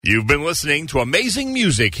You've been listening to amazing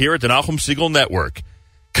music here at the Nachum Segal Network.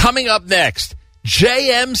 Coming up next,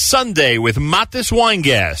 JM Sunday with Matis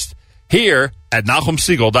Weingast here at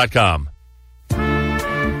NachumSegal.com.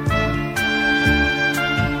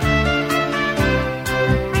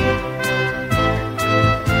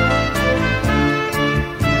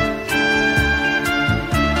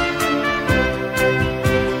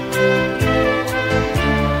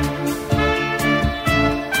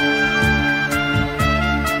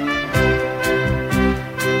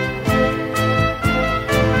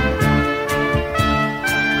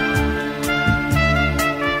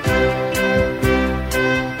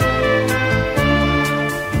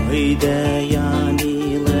 Day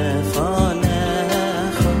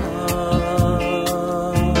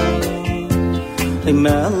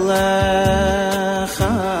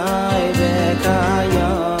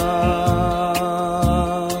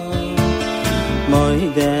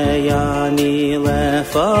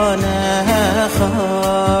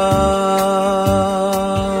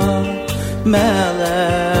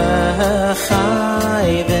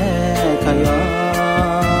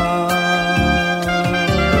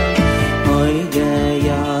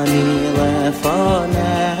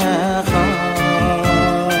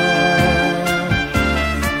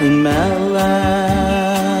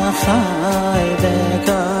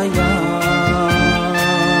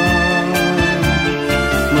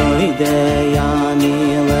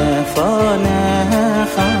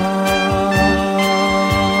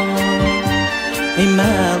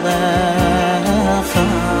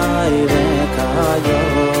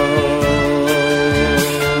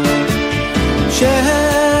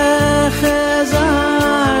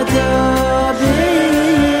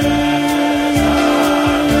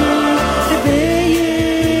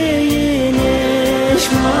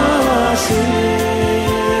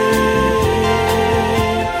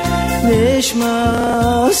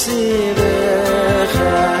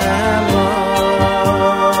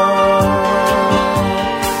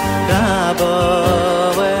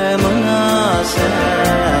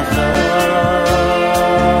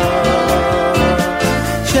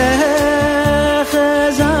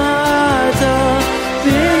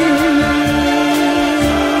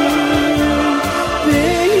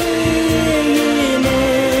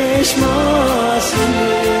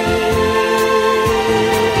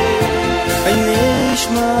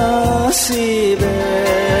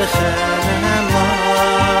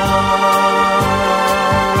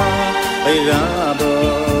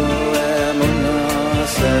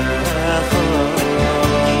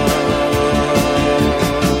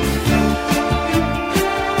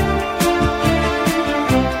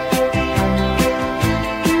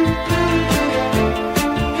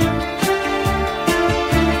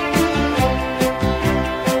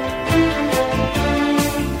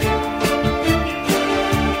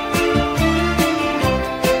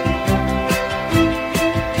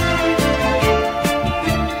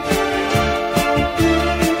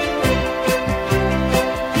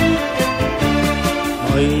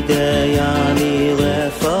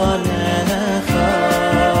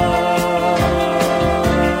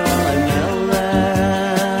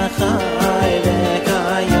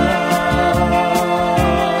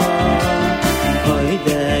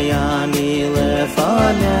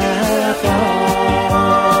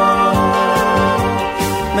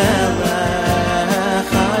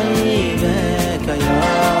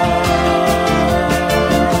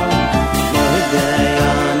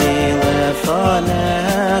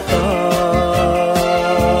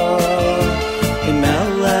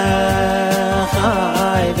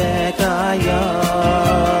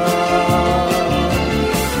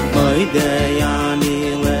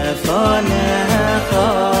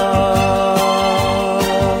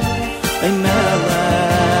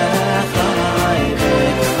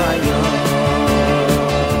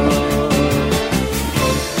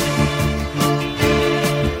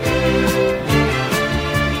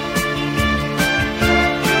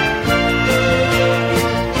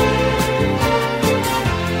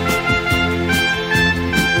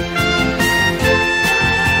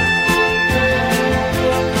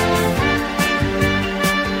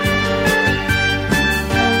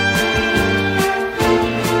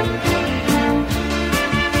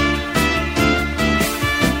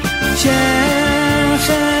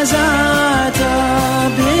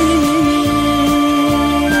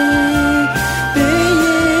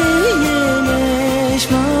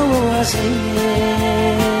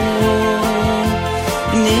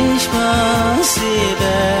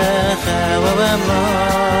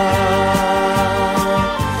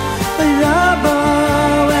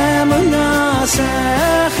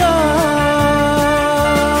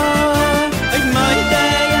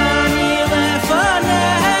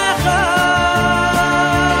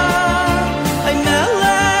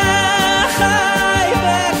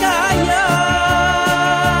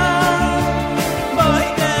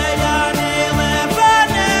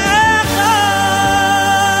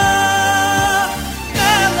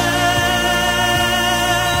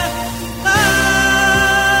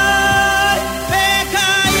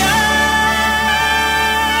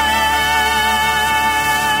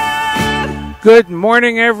Good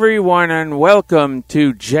morning, everyone, and welcome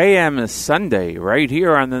to JM Sunday, right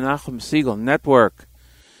here on the Nachum Segal Network.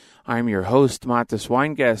 I'm your host, Matis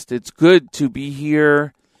Weingast. It's good to be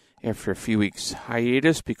here after a few weeks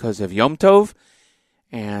hiatus because of Yom Tov,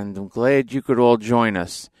 and I'm glad you could all join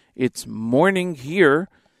us. It's morning here,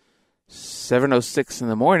 7:06 in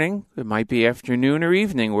the morning. It might be afternoon or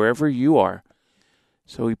evening, wherever you are.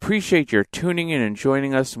 So we appreciate your tuning in and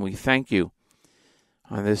joining us, and we thank you.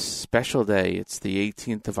 On this special day, it's the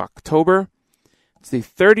 18th of October. It's the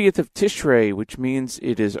 30th of Tishrei, which means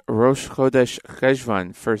it is Rosh Chodesh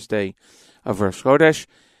Cheshvan, first day of Rosh Chodesh,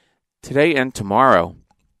 today and tomorrow.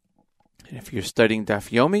 And if you're studying Daf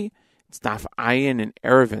Yomi, it's Daf Ayin and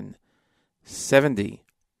Erevin, 70.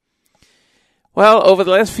 Well, over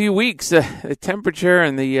the last few weeks, the temperature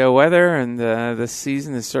and the weather and the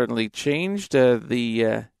season has certainly changed.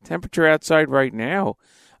 The temperature outside right now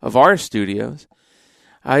of our studios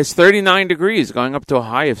it's 39 degrees, going up to a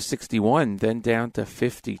high of 61, then down to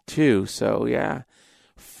 52. So, yeah,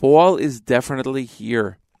 fall is definitely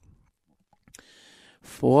here.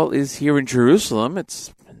 Fall is here in Jerusalem.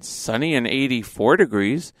 It's sunny and 84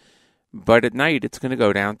 degrees, but at night it's going to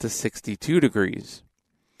go down to 62 degrees.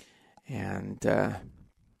 And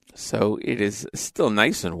so it is still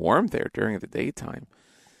nice and warm there during the daytime.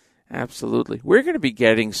 Absolutely. We're going to be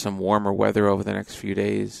getting some warmer weather over the next few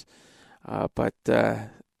days. But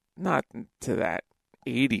not to that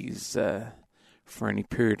 80s for any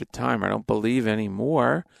period of time. I don't believe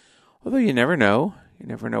anymore. Although you never know. You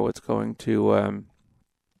never know what's going to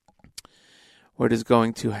what is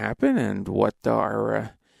going to happen and what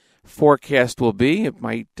our forecast will be. It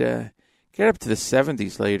might get up to the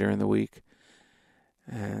 70s later in the week.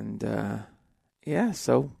 And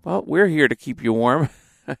so we're here to keep you warm.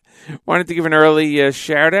 Wanted to give an early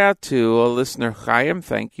shout out to a listener, Chaim.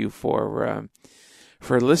 Thank you for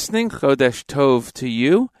listening. Chodesh Tov to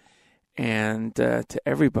you and to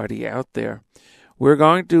everybody out there. We're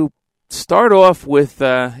going to start off with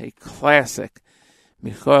a classic,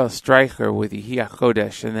 Michael Streicher with Yehi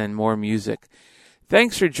HaChodesh, and then more music.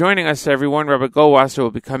 Thanks for joining us, everyone. Rabbi Goldwasser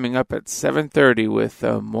will be coming up at 7:30 with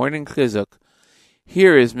Morning Chizuk.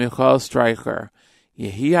 Here is Michael Streicher,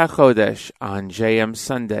 Yehi HaChodesh on JM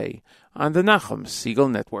Sunday on the Nachum Segal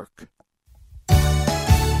Network.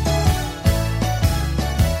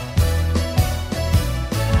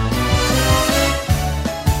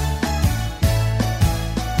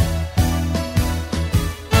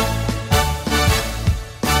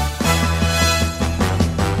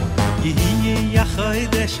 Yehi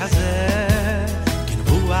HaChodesh hazeh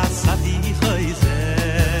kinvu asadi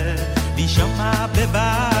choyzeh v'shama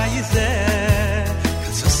bevayzeh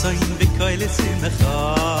soin bekoyle simcha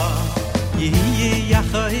Yehi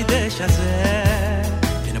HaChodesh hazeh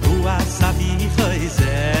kinvu asadi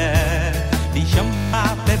choyzeh v'shama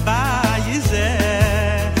bevayzeh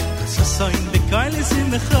soin bekoyle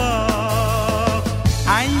simcha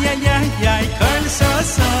ay ay ay ay kol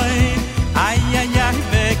soin ay ay ay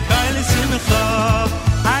bekoyle simcha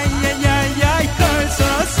ay ay ay ay kol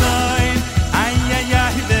soin ay ay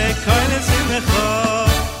ay bekoyle simcha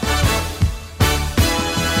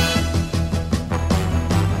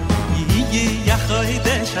Yehi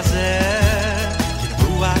HaChodesh hazeh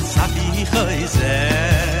kinvu asadi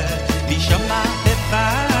choyzeh v'shama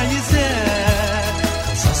bevayzeh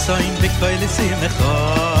soin bekoyle simcha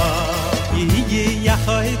Yehi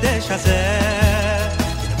HaChodesh hazeh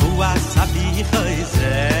kinvu asadi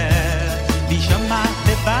choyzeh v'shama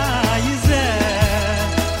bevayzeh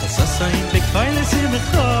soin bekoyle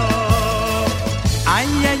simcha ay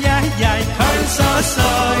ay ay ay kol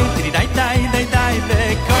soin dai dai dai dai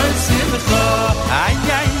bekoyle simcha ay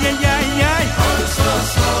ay ay ay ay kol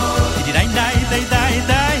soin dai dai dai dai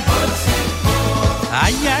dai kol simcha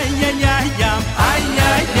ay ay ay ay ay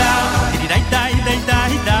ay dai dai dai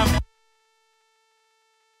dai dai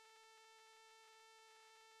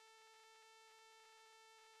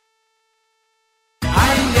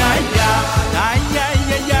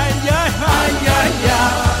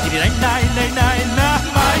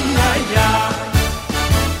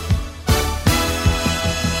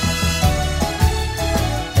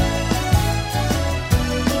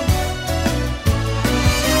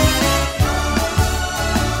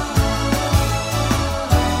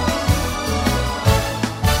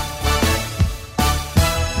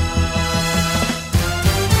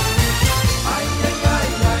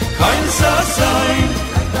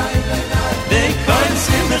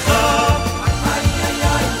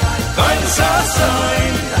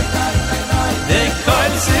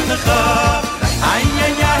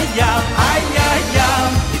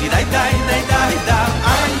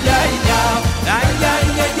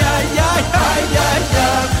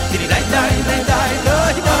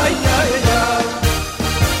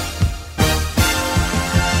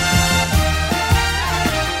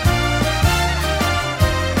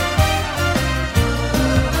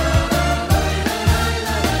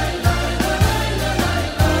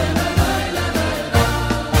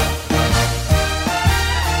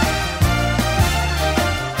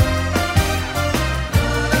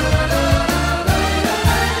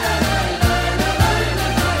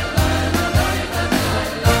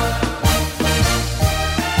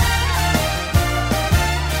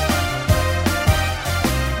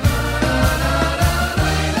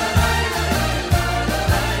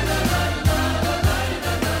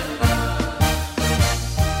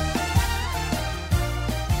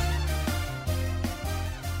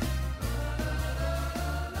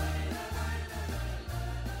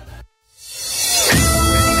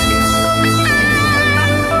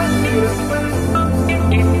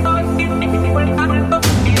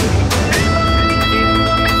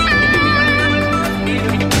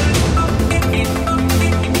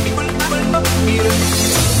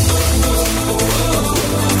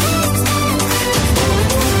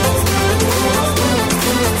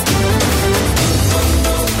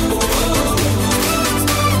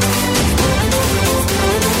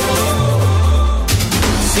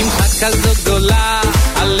כזאת גדולה,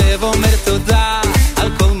 הלב אומר תודה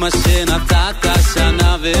על כל מה שנתת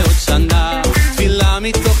שנה ועוד שנה. תפילה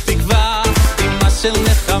מתוך תקווה, אמא של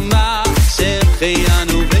נחמה,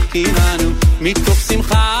 שהחיינו וקיימנו מתוך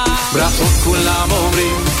שמחה. ברכות כולם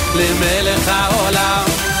אומרים למלך העולם,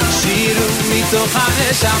 שירו מתוך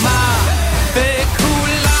הנשמה,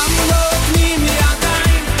 וכולם נותנים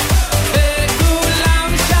ידיים,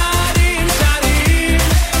 וכולם שרים שרים,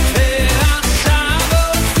 ועכשיו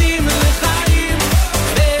עושים לחיים,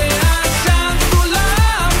 ועכשיו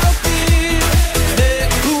כולם נותנים,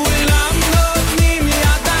 וכולם נותנים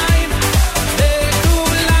ידיים,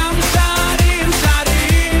 וכולם שרים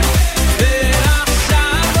שרים,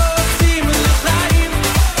 ועכשיו עושים לחיים,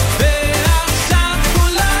 ועכשיו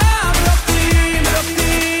כולם רוקדים,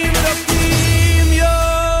 רוקדים, רוקדים, יו.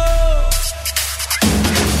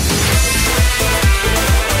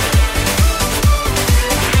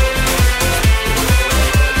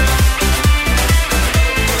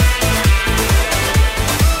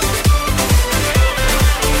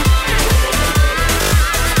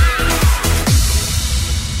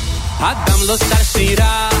 אדם לא שר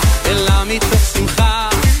שירה, אלא מתוך שמחה,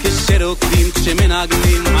 כשרוקדים,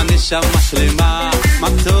 כשמנגנים, הנשמה שלמה. מה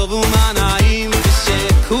טוב ומה נעים,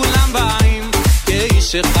 כשכולם באים,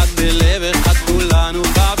 כאיש אחד בלב אחד, כולנו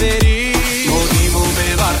חברים. מודים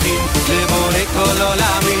ומברכים, לבורא כל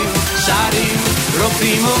עולמים, שרים,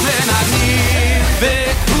 רוקדים ומנגנים,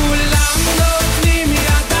 וכולם נותנים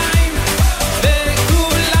ידיים,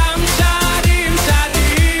 וכולם שרים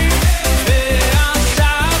שרים,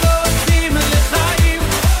 ועכשיו עושים לחיים,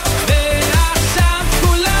 ועכשיו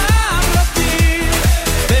כולם רוקדים,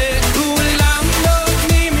 וכולם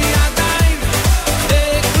נותנים ידיים,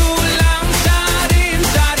 וכולם שרים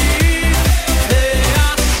שרים,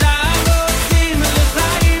 ועכשיו עושים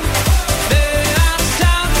לחיים,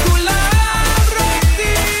 ועכשיו כולם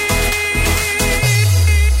רוקדים,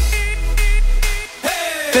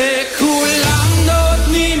 וכולם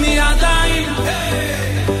נותנים ידיים,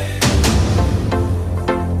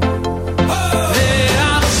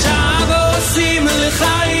 ועכשיו עושים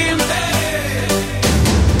לחיים,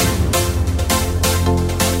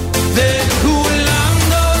 וכולם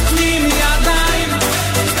נותנים ידיים,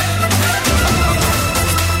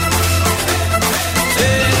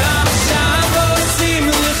 ועכשיו עושים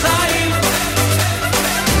לחיים.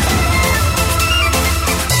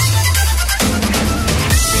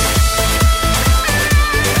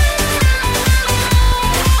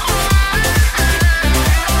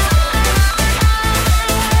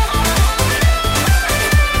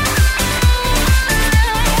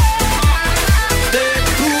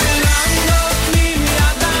 וכולם נותנים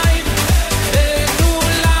ידיים,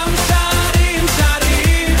 וכולם שרים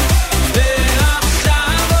שרים,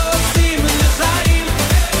 ועכשיו עושים לחיים,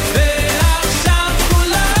 ועכשיו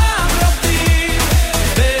כולם רוקדים,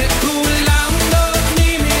 וכולם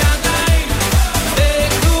נותנים ידיים,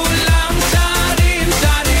 וכולם שרים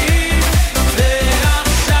שרים, ועכשיו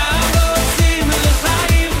עושים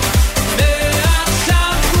לחיים,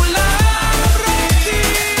 ועכשיו כולם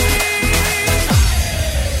רוקדים.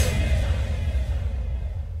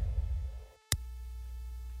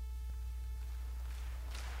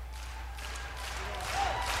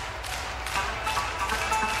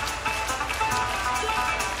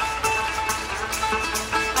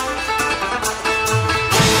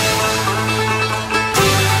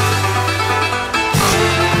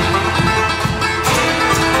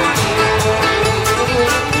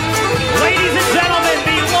 Ladies and gentlemen,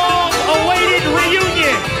 the long-awaited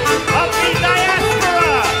reunion of the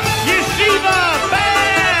Diaspora Yeshiva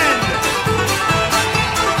Band!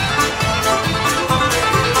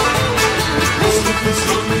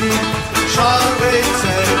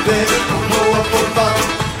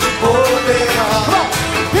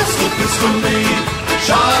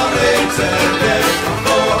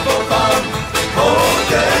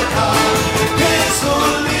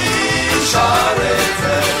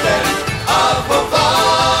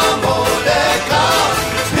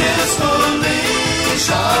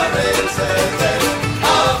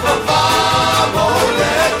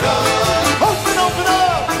 Open, open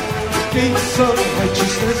up, gates of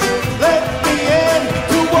righteousness. Let me in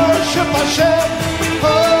to worship Hashem.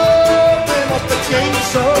 Open up the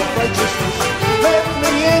gates of righteousness. Let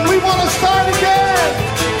me in. We want to start again.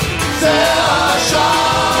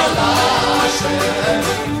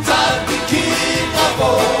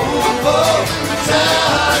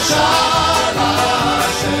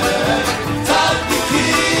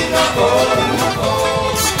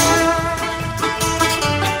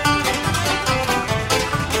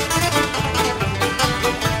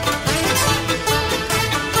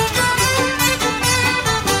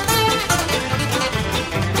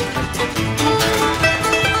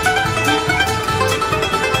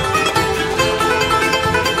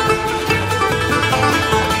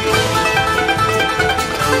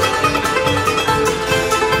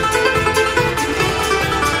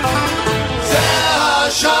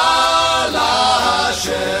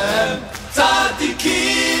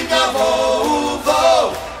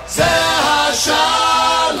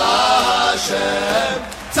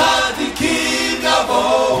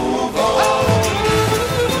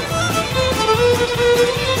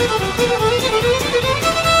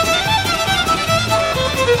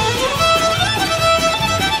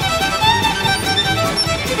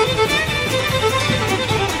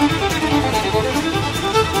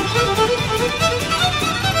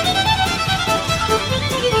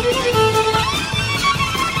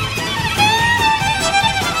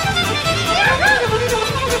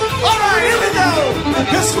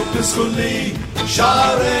 פסחו פסחו לי,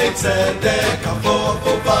 שערי צדק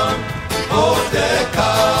אבובם,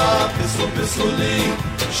 הודקה. פסחו פסחו לי,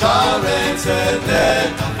 שערי צדק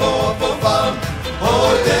אבובם,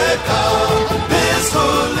 הודקה. פסחו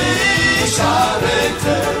לי, שערי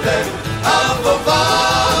צדק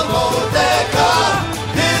אבובם, הודקה.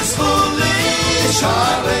 פסחו לי,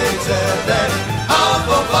 שערי צדק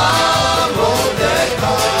אבובם,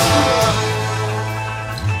 הודקה.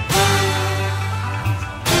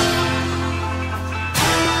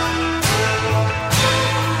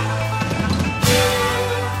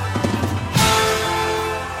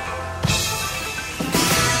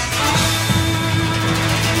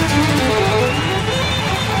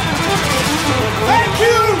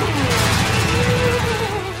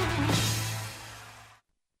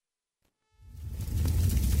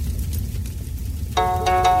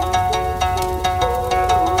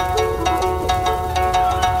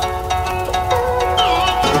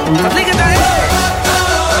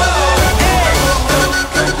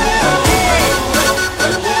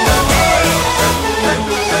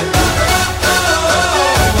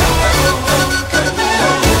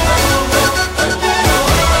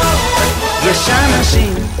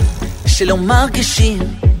 שלא מרגישים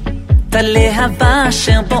את הלהבה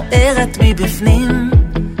אשר בוערת מבפנים,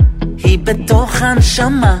 היא בתוך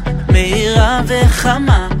הנשמה מהירה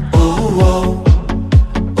וחמה.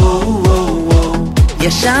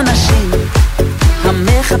 יש אנשים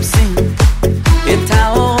המחפשים את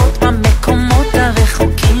האורות במקומות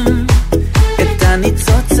הרחוקים, את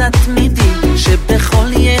הניצוץ התמידי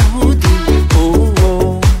שבכל יהודי.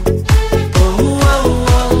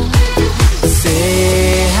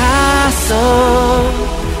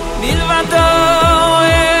 מלבדו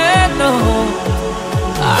אינו,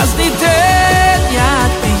 אז ניתן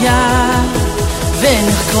יד ביד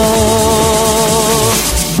ונחקור.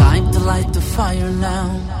 Time to light the fire now.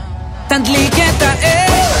 תדליק את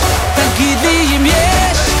האש, תגיד לי אם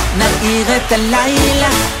יש, נאיר את הלילה,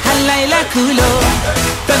 הלילה כולו.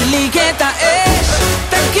 תדליק את האש,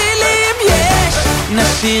 תגיד לי אם יש,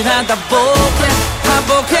 נשיר עד הבוקר,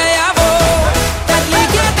 הבוקר יבוא. תדליק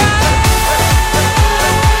את האש.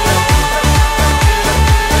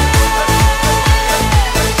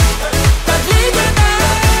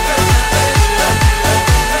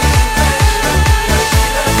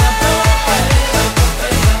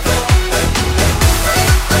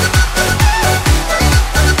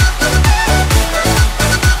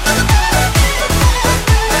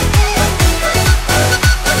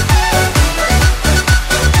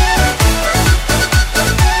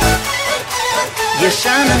 יש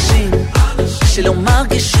אנשים שלא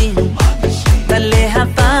מרגישים את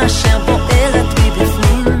הלהבה אשר בוערת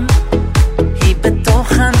מבפנים, היא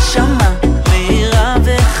בתוך הנשמה מהירה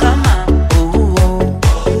וחמה.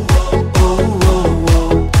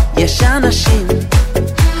 יש אנשים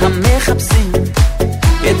המחפשים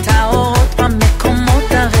את האורות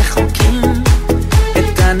במקומות הרחוקים,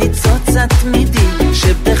 את הניצוץ התמידי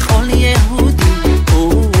שבכל יהודי.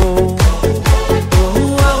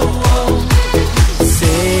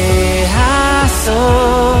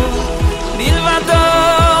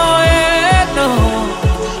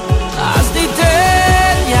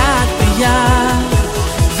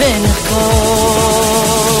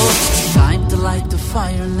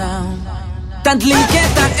 תדליק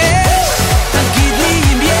את האש, תגיד לי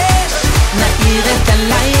אם יש, נאיר את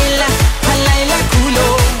הלילה, הלילה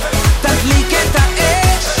כולו. תדליק את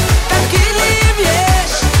האש, תגיד לי אם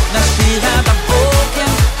יש, נשיר עד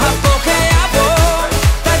הבוקר, הבוקר יבוא.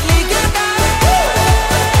 תדליק את האש.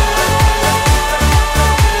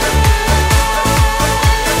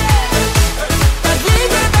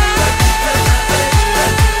 תדליק את האש.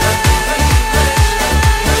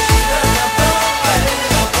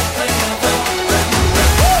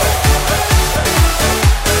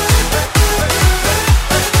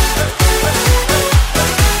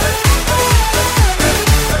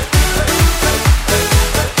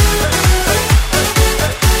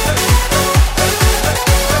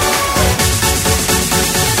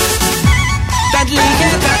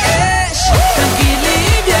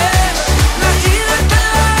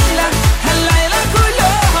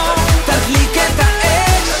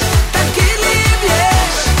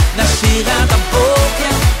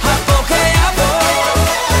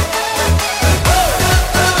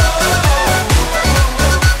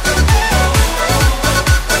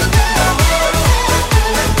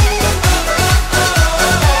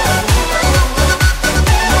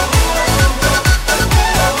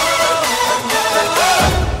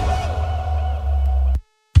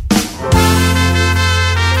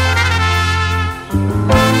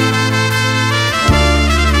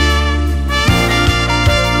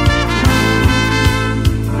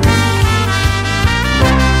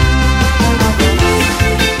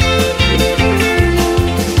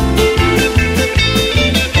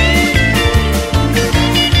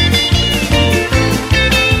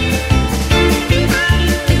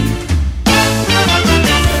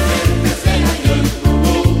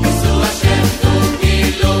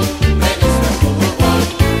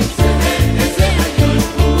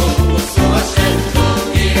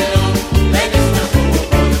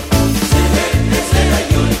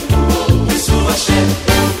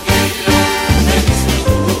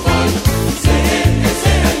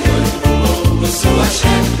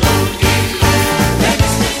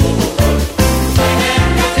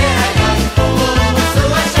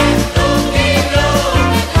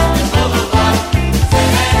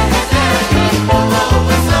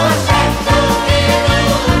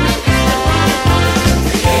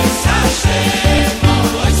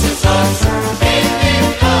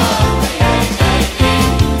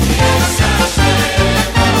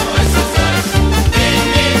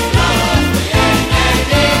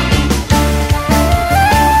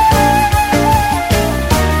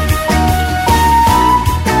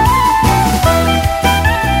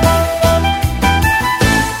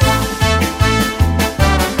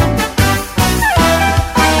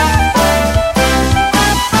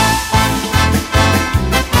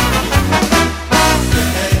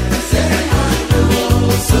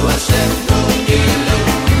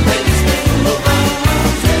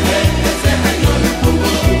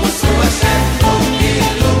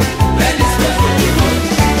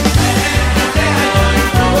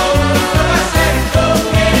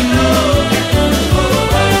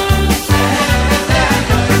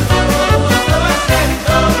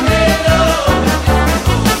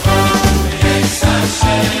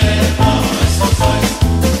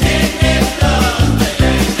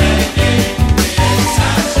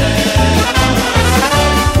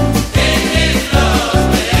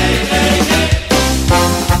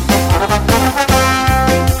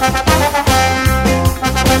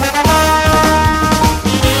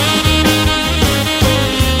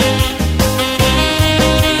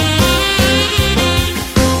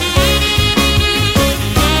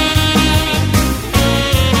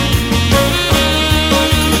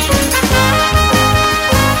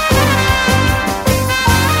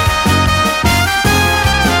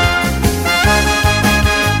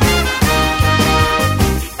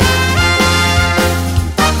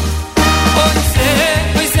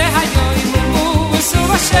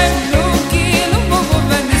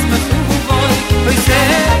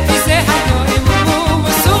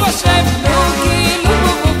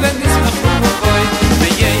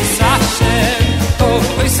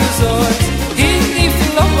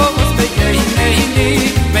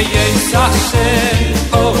 Hashem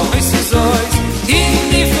oh is zois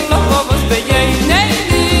in die Flavos beyne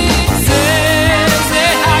ze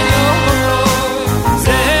hayo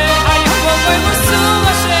boy musu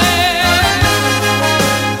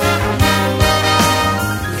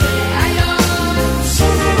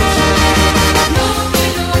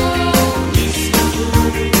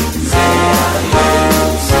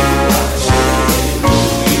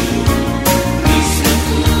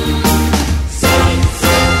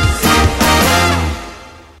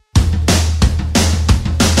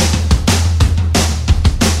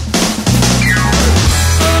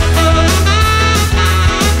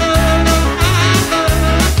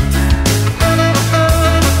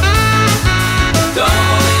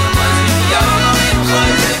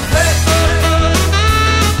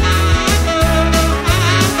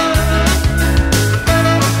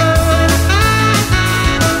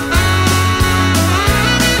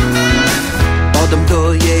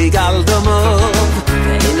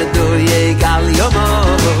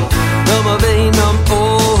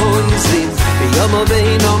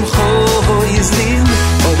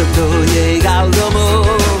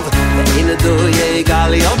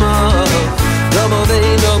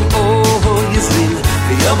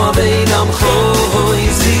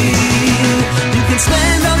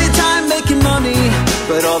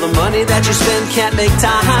that you spend can't make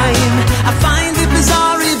time. I find it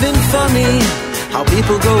bizarre, even funny, how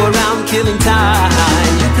people go around killing time.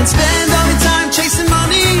 You can spend all your time chasing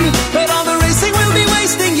money, but all the racing will be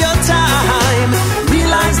wasting your time.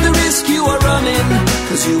 Realize the risk you are running,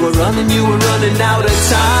 cause you were running out of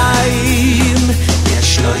time.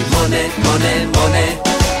 Yesh loy money, money, money,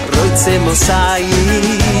 roitze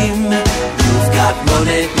mosayim. You've got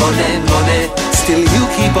money, money, money, still you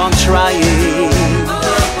keep on trying.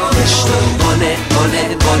 Yesh loy money, money,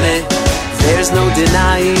 money, there's no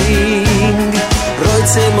denying.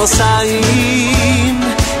 Roitze mosayim,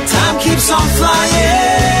 time keeps on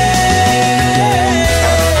flying.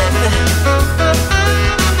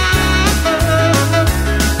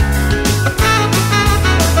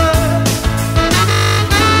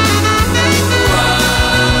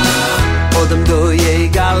 Odem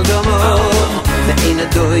doyeg al domo, ve'ena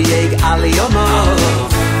doyeg al yomo.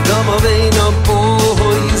 Domo ve'enom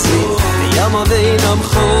oizlin, ve'yomo ve'enom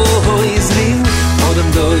choizlin. Odem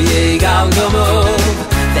doyeg al domo,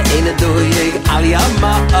 ve'ena doyeg al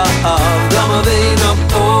yomo. Domo ve'enom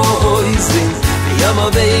oizlin, ve'yomo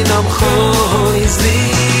ve'enom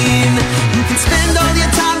choizlin. You can spend all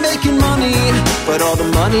your time making money, but all the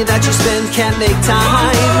money that you spend can't make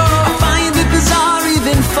time. I find it bizarre,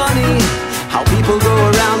 even funny, how people go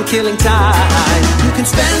around killing time. You can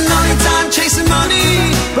spend all your time chasing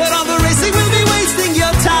money, but all the racing will be wasting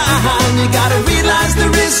your time. You gotta realize the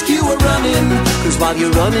risk you were running, cause while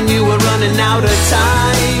you're running, you were running out of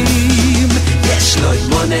time. Yes, loy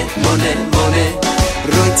money, money, money,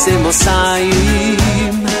 roitze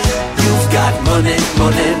mosayim. You've got money,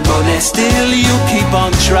 money, money, still you keep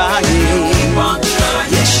on trying.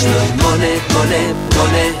 Yes, loy money, money,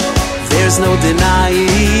 money, there's no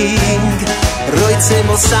denying. Roitze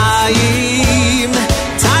mosayim,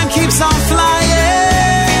 time keeps on flying.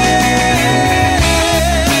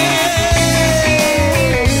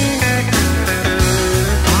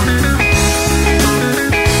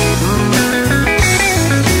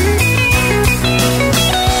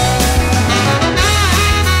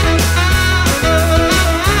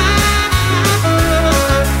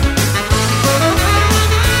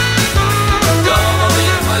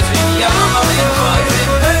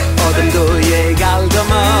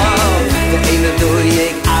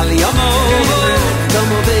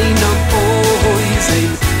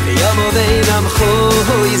 Ve'enam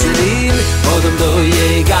choizlin, odem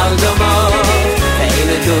doyeg al domo,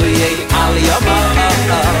 ve'ena doyeg al yomo.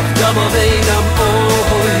 Domo ve'enam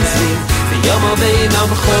choizlin, ve'yomo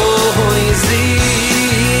ve'enam choizlin.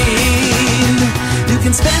 You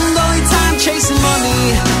can spend all your time chasing money,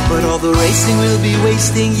 but all the racing will be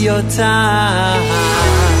wasting your time.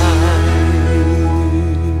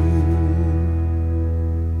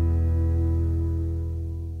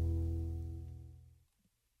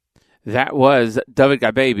 That was David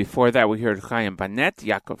Gabay. Before that, we heard Chaim Banet,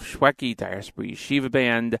 Yaakov Shweki, Diaspora Yeshiva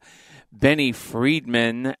Band, Benny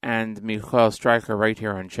Friedman, and Michael Streicher right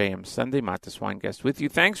here on JM Sunday. Matis Weingast with you.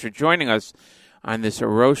 Thanks for joining us on this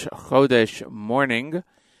Rosh Chodesh morning.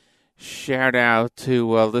 Shout out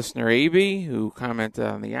to listener Avi, who commented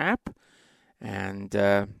on the app and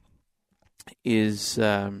is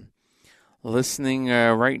listening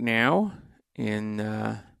right now in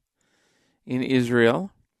Israel.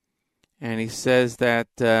 And he says that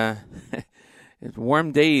It's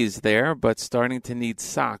warm days there, but starting to need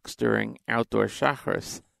socks during outdoor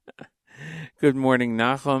shacharis. Good morning,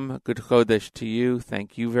 Nachum. Good Chodesh to you.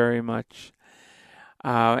 Thank you very much.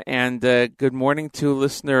 And good morning to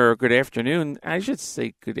listener, good afternoon. I should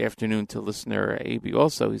say good afternoon to listener Abi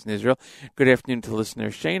also, he's in Israel. Good afternoon to listener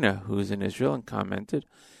Shana, who's in Israel and commented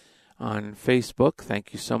on Facebook.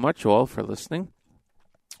 Thank you so much all for listening.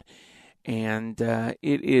 And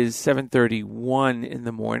it is 7:31 in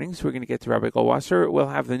the morning, so we're going to get to Rabbi Goldwasser. We'll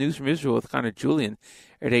have the news from Israel with Chana Julian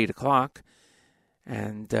at 8 o'clock.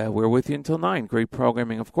 And we're with you until 9. Great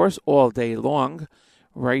programming, of course, all day long,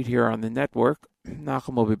 right here on the network.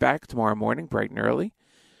 Nachum will be back tomorrow morning, bright and early,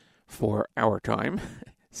 for our time,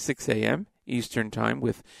 6 a.m. Eastern Time,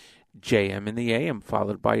 with JM in the AM,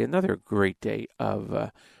 followed by another great day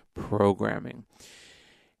of programming.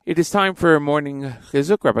 It is time for morning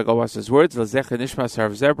chizuk. Rabbi Goldwasser's words, Lezecher Nishmas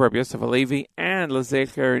Rav Zeb, Rabbi Yosef Alevi, and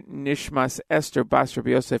Lezecher Nishmas Esther Bas Rabbi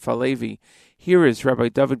Yosef Alevi. Here is Rabbi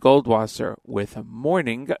David Goldwasser with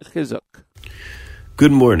morning chizuk.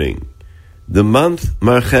 Good morning. The month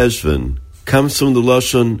Mar Cheshvan comes from the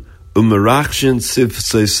Lashon Umerachshin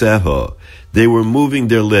Sifseiseho. They were moving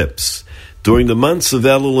their lips. During the months of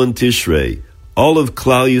Elul and Tishrei, all of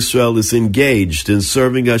Klal Yisrael is engaged in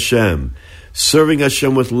serving Hashem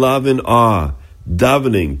with love and awe,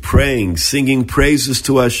 davening, praying, singing praises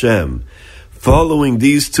to Hashem. Following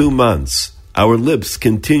these 2 months, our lips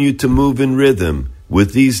continue to move in rhythm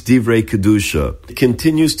with these Divrei Kedusha. It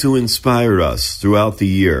continues to inspire us throughout the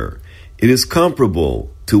year. It is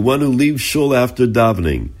comparable to one who leaves shul after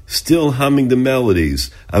davening, still humming the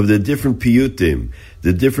melodies of the different piyutim,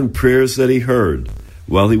 the different prayers that he heard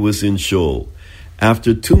while he was in shul.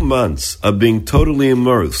 After 2 months of being totally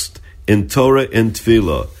immersed in Torah and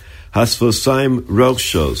Tefillah, Hasfosaim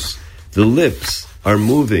Rochos, the lips are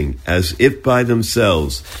moving as if by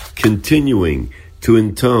themselves, continuing to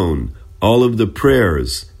intone all of the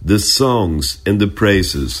prayers, the songs, and the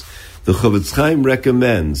praises. The Chavetz Chaim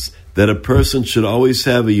recommends that a person should always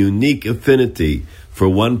have a unique affinity for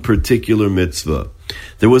one particular mitzvah.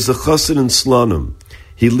 There was a chassid in Slonim.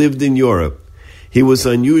 He lived in Europe. He was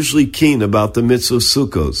unusually keen about the mitzvah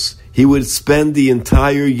Sukkos. He would spend the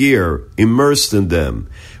entire year immersed in them.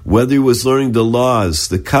 Whether he was learning the laws,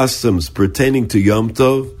 the customs pertaining to Yom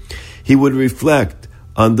Tov, he would reflect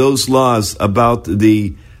on those laws about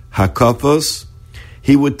the Hakafos.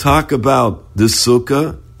 He would talk about the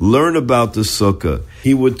Sukkah, learn about the Sukkah.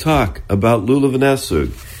 He would talk about Lulav and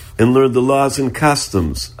Esrog and learn the laws and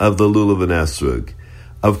customs of the Lulav and Esrog.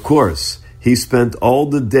 Of course, he spent all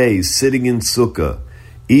the days sitting in Sukkah,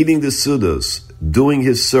 eating the Sudos, doing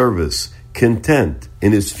his service, content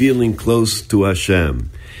in his feeling close to Hashem.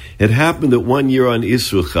 It happened that one year on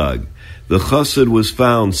Isru Chag, the chassid was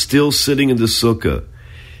found still sitting in the Sukkah.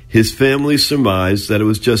 His family surmised that it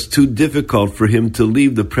was just too difficult for him to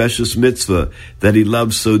leave the precious mitzvah that he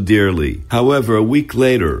loved so dearly. However, a week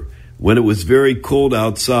later, when it was very cold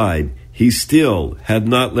outside, he still had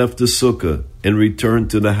not left the Sukkah and returned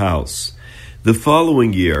to the house. The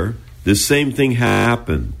following year, the same thing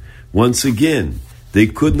happened. Once again, they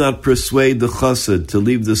could not persuade the chassid to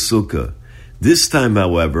leave the Sukkah. This time,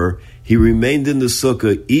 however, he remained in the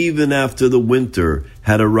Sukkah even after the winter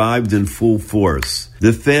had arrived in full force.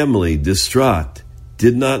 The family, distraught,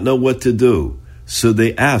 did not know what to do, so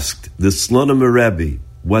they asked the Slonim Rebbe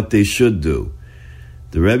what they should do.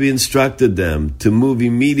 The Rebbe instructed them to move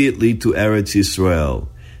immediately to Eretz Yisrael.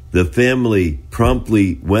 The family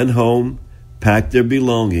promptly went home, packed their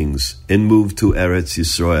belongings, and moved to Eretz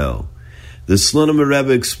Yisrael. The Slonim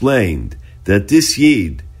Rebbe explained that this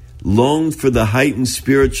Yid longed for the heightened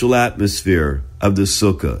spiritual atmosphere of the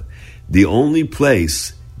Sukkah. The only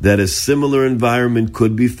place that a similar environment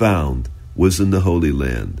could be found was in the Holy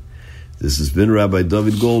Land. This has been Rabbi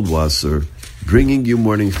David Goldwasser bringing you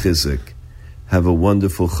Morning Chizuk. Have a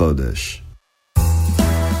wonderful Chodesh.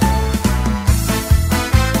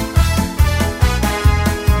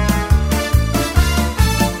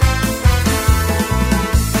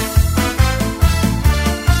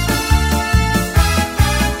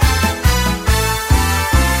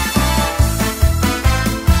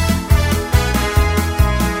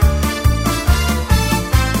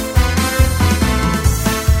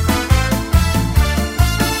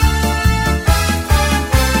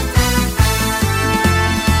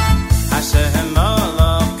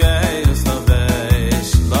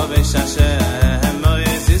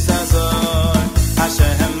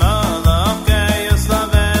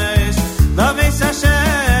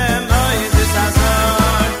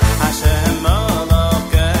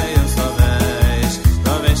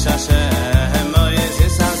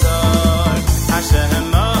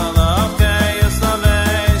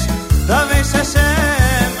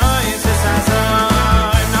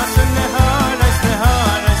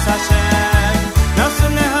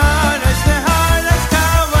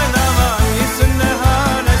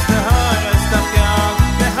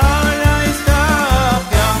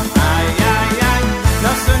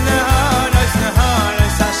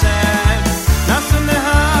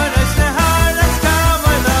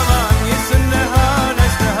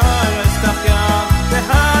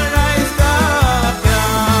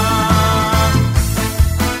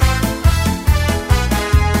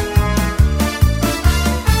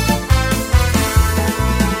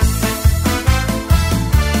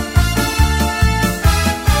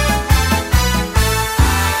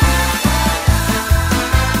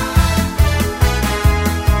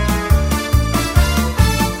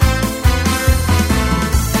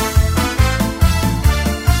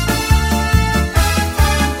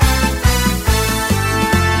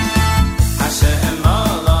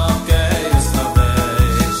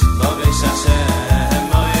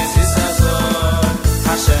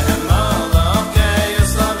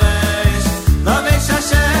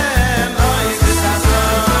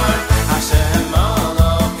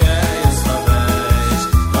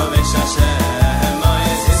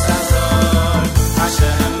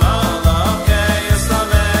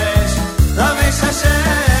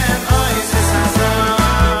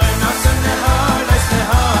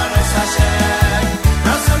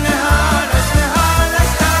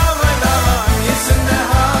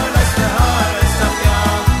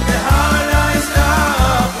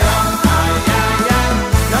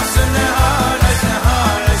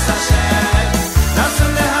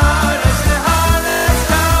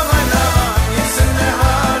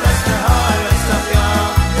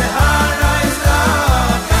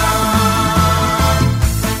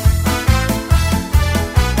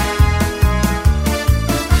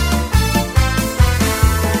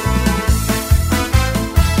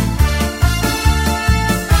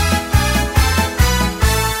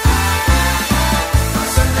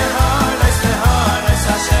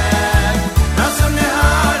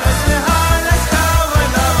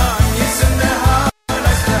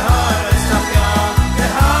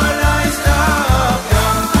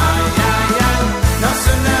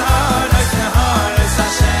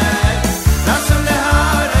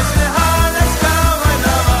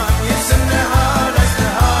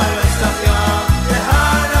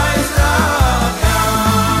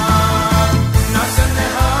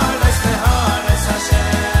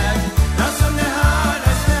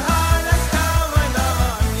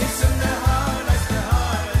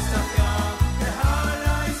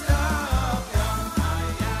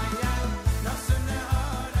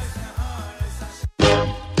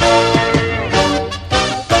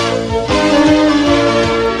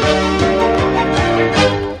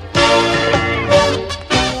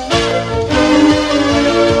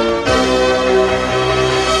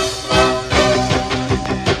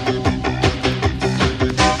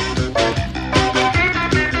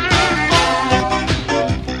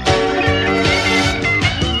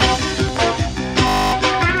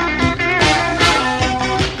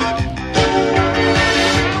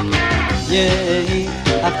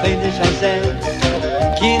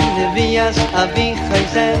 אבי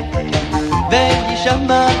חייזה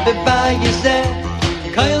וישמע בבית זה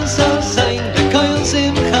כל סוסים וכל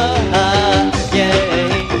שמחה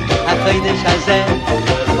החודש הזה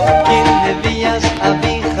כנביאס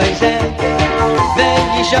אבי חייזה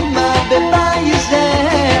וישמע בבית זה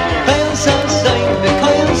כל סוסים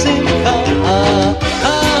וכל שמחה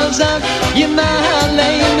חזק ימלא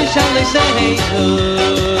משל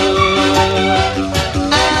זהו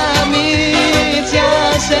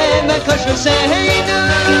kosher seinu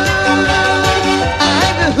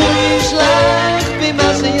I who is like be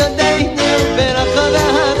mas yodeinu berachol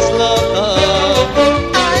hatzlocho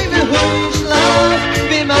I who is like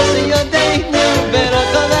be mas yodeinu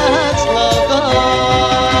berachol hatzlocho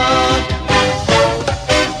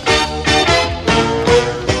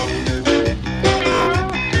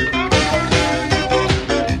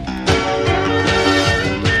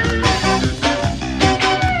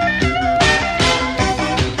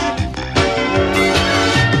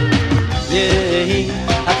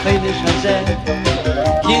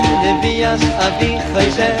אבי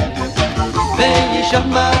חייזה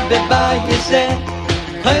וישמע בבית זה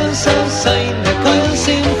כל סוסים וכל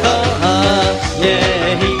שמחה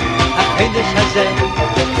יהי החודש הזה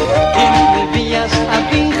כנביאס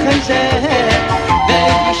אבי חייזה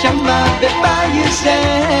וישמע בבית זה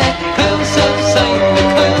כל סוסים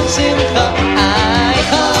וכל שמחה אי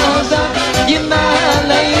חזק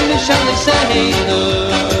ימלא משל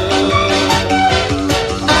זהו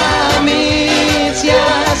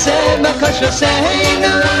kosher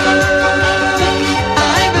seinu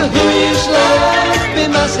I who is like be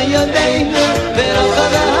mas yodeinu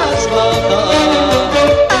berachol hatzlocho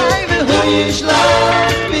I who is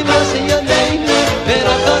like be mas yodeinu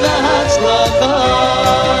berachol hatzlocho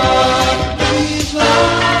is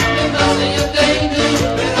like be mas yodeinu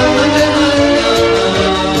berachol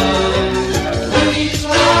hatzlocho is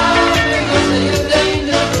like be mas yodeinu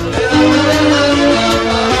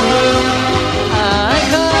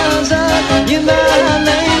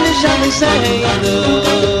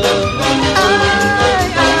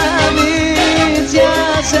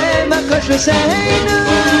seinu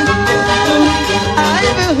I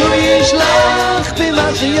who is like be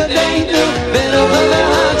mas yodeinu berachol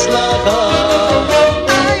hatzlocho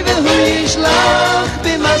I who is like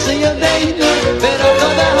be mas yodeinu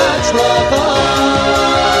berachol hatzlocho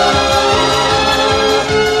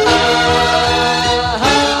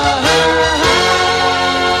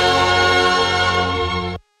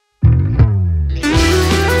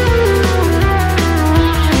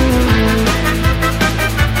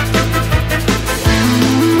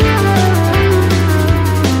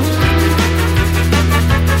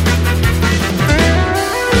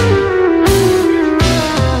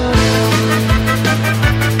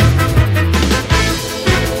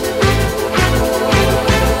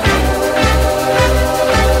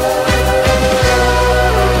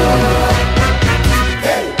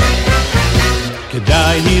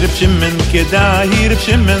כדאי רב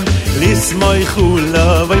שמעון לסמוך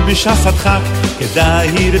ולבוא בשעת חג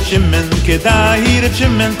כדאי רב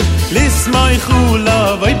שמעון לסמוך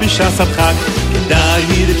ולבוא בשעת חג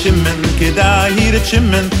כדאי רב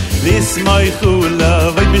שמעון לסמוך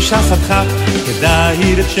ולבוא בשעת חג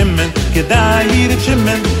כדאי רב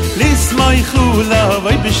שמעון לסמוך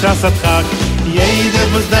ולבוא בשעת חג jeder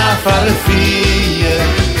was da farfie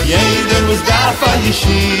jeder was da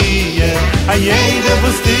fayshie jeder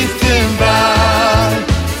was dichten bei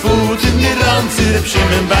fut in mir ranzir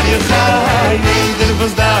bschimmen bei ihr jeder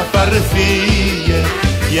was da farfie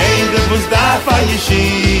jeder was da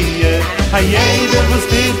fayshie jeder was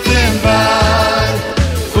dichten bei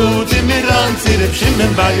fut in mir ranzir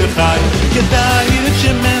bschimmen bei ihr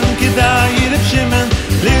gedai rab shimmen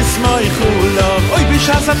lismoy khulov oy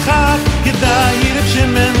bishasat khak gedai rab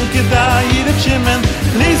shimmen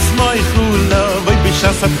lismoy khulov oy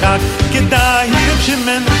bishasat khak gedai rab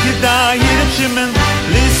shimmen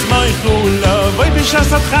lismoy khulov oy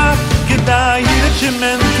bishasat khak gedai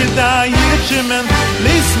rab shimmen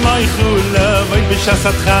lismoy khulov oy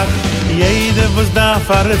bishasat khak jeder was da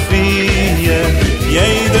farfie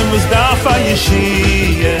jeder was da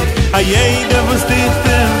fayshie jeder was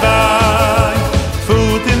dichten bei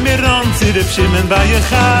fut in mir ranzir bschimmen bei ihr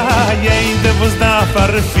jeder was da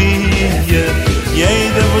farfie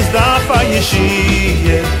jeder was da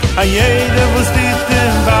fayshie jeder was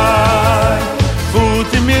dichten bei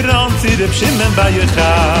fut in mir ranzir bschimmen bei ihr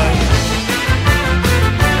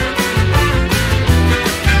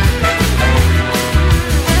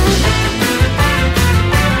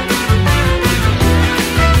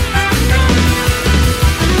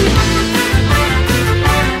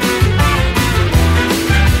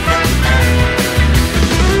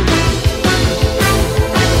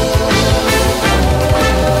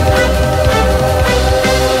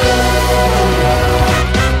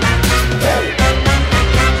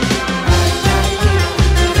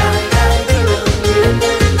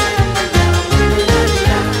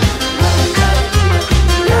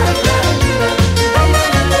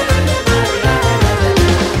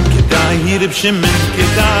Reb Shimon,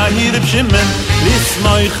 Kedai Reb Shimon,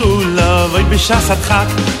 Lismoi Chula, Voi Bishas Adchak,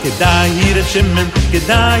 Kedai Reb Shimon,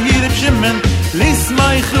 Kedai Reb Shimon,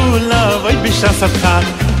 Lismoi Chula, Voi Bishas Adchak,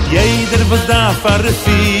 Jeder was da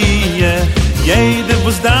Farfie, Jeder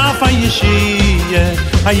was da Fayeshie,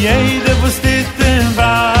 Jeder was Titten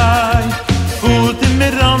Vai, Fult in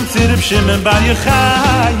Miram, Reb Shimon, Bar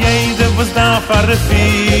Yochai, Jeder was da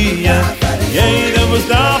Farfie, Jeder was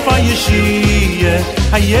da Fayeshie,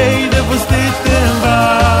 Jeder was Titten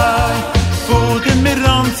Vai, Fult in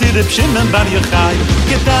Miram, Reb Shimon, Bar Yochai,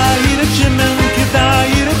 Kedai Reb Shimon,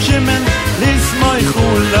 Kedai Reb Shimon, Lismoi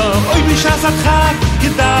Chula, Oy Bishas Adchak,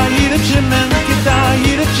 Kedai Reb Shimon, Kedai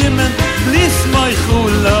Reb Shimon, Lismoi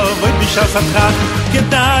Chula, Oy Bishas Adchak,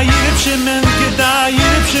 Kedai Reb Shimon, Kedai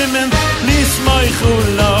Reb Shimon, Lismoi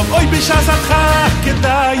Chula, Oy Bishas Adchak,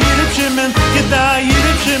 Kedai Reb Shimon, Kedai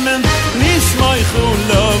Reb Shimon, Lismoi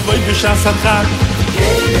Chula, Oy Bishas Adchak.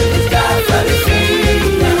 Jeder ist da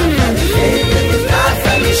Farfina, jeder ist da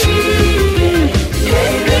Fayeshie,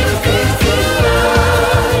 jeder ist da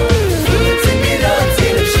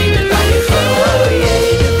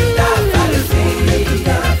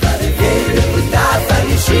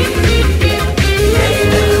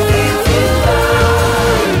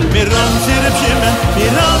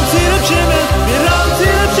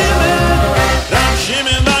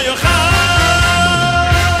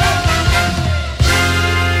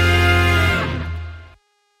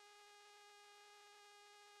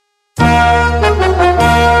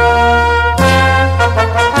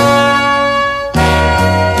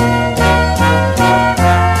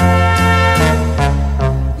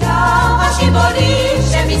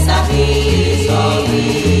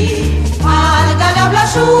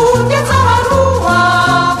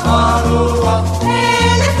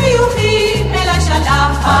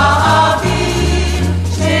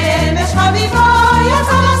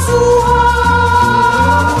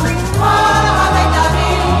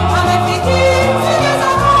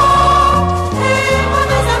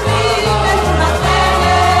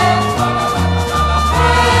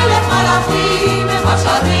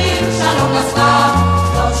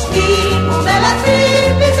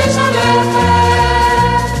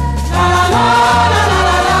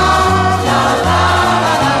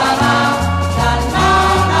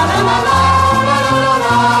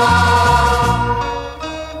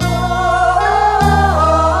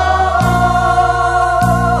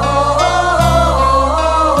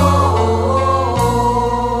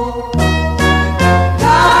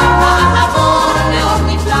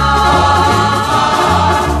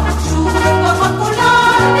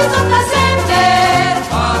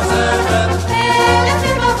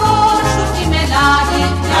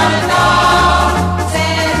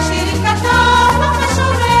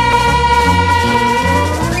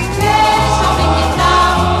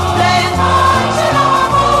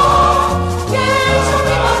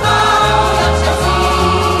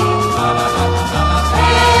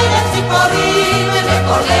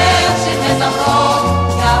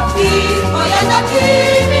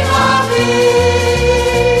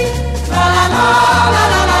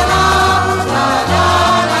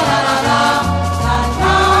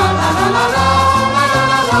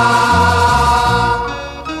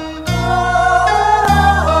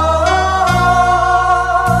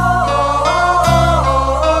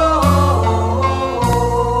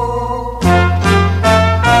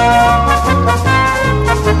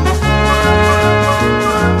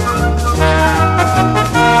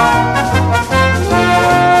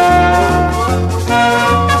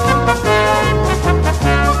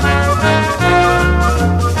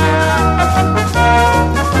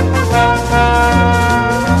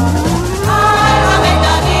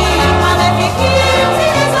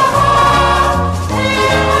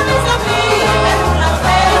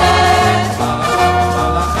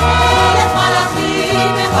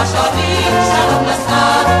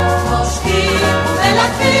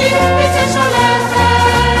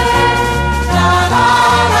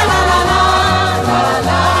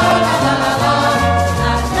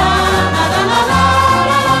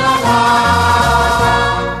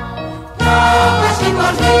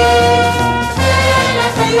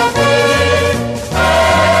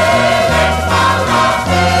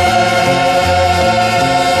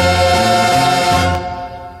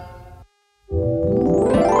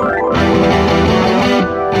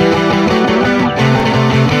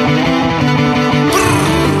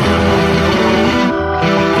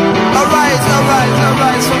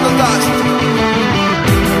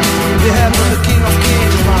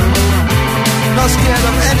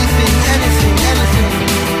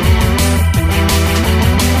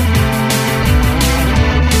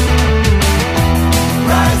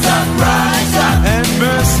Rise up, rise.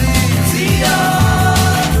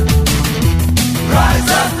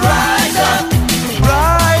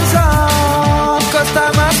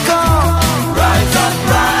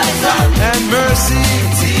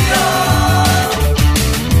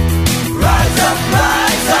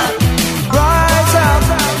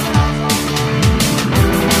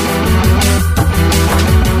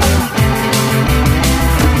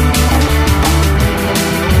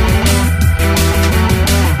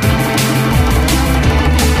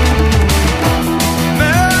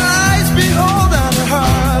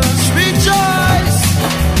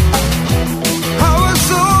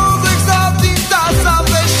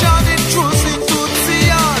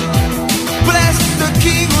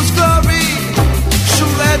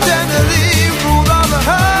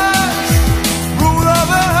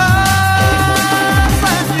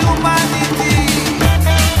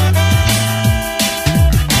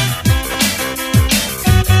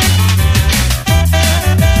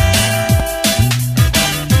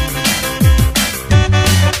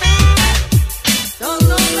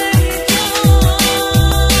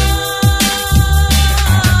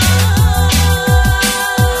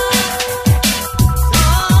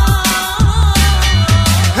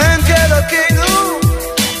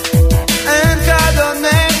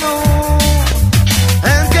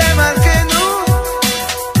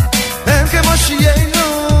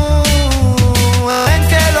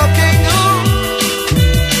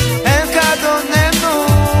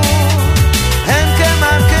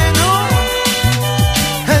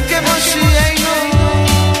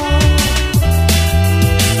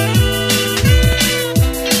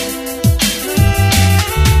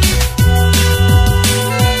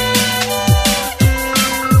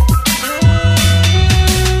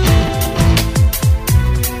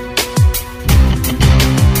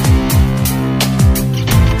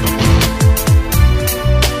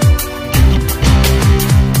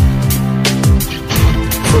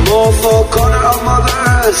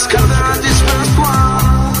 us gather on this first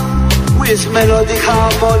one with melodic,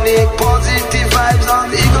 harmonic, positive vibes on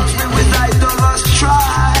eagles wing with idolous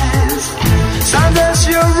tries. Stand as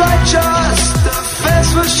you're righteous, the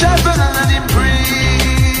face will sharpen and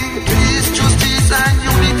imprint peace, justice and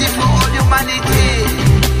unity for all humanity.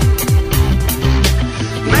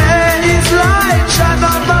 May His light shine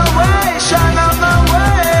on my way, shine on my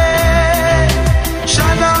way,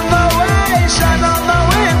 shine on my way, shine on my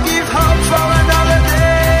way, and give hope for another day.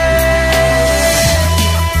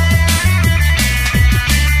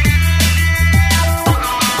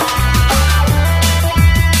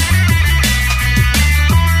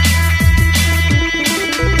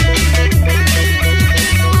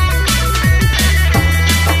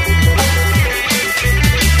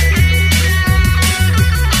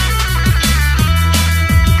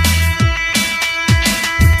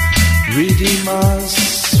 Redeem us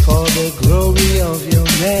for the glory of your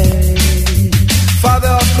name.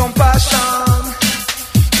 Father of compassion,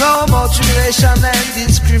 no more tribulation and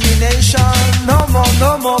discrimination.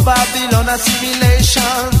 No more Babylon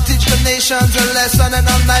assimilation. Teach the nations a lesson and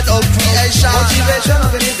unite all creation. Motivation,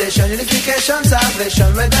 organization, unification, salvation,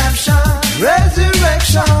 redemption,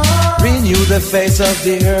 resurrection. Renew the face of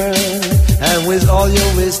the earth, and with all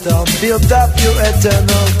your wisdom, build up your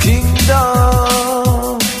eternal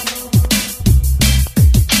kingdom.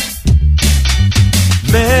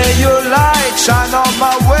 May your light shine on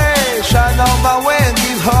my way, shine on my way, and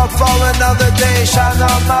give hope for another day. Shine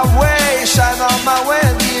on my way, shine on my way,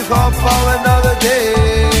 and give hope for another day.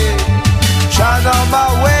 Shine on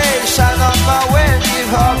my way, shine on my way, and give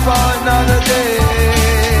hope for another day.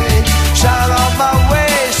 Shine on my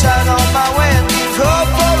way, shine on my way, and give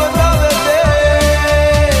hope for another day.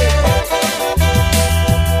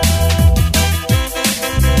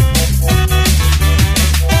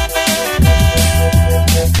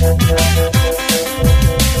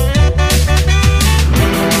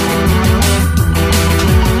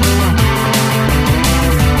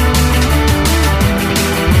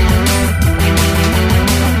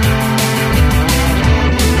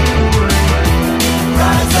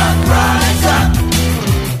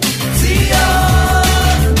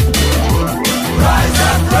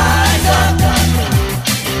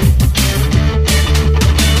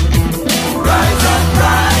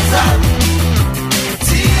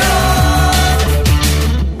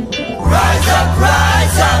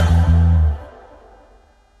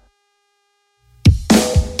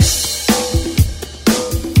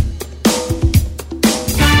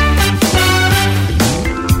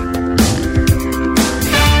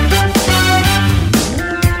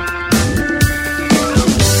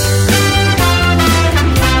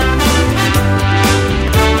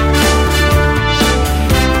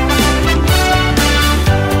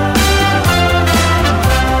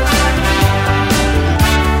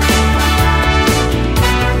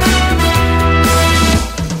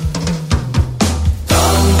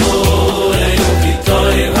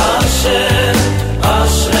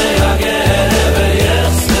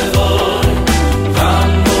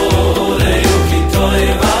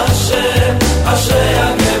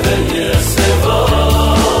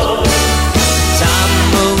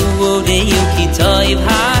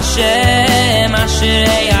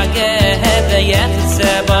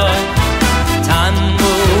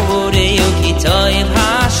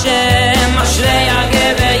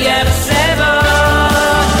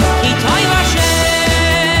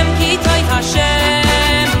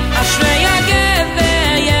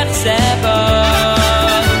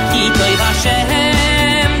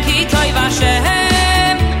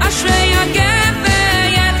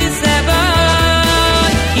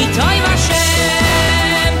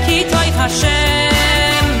 Ki toy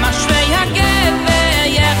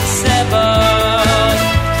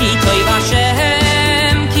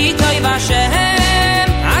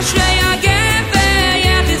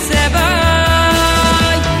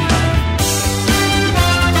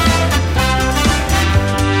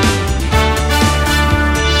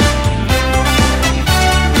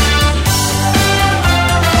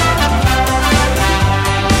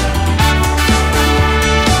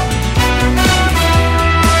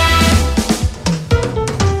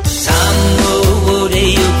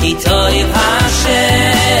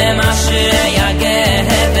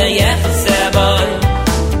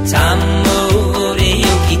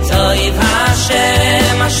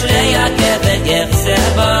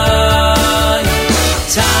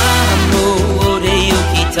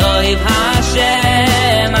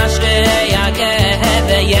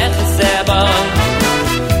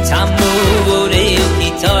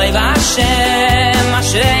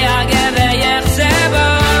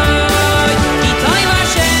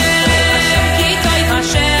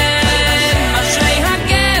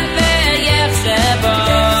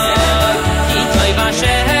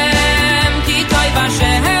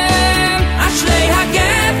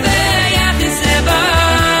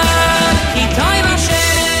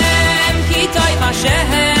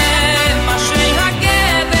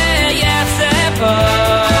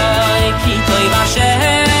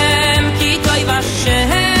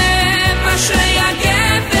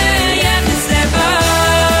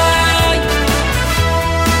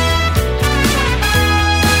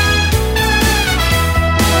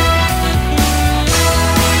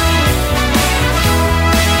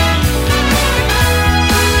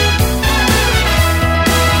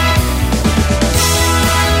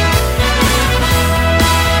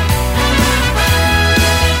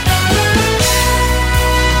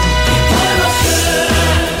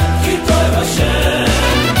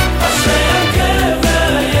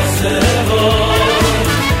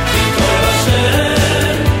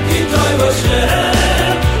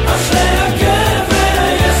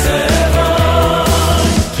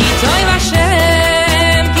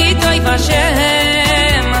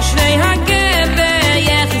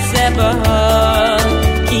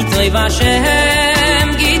toy vashem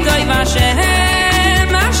gitoy vashem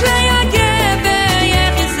ashrei hagever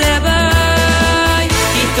yechzevay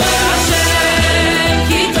gitoy vashem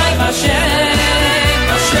gitoy vashem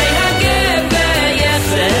ashrei hagever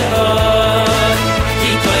yechzevay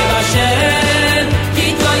gitoy vashem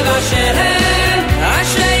gitoy vashem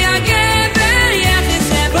ashrei hagever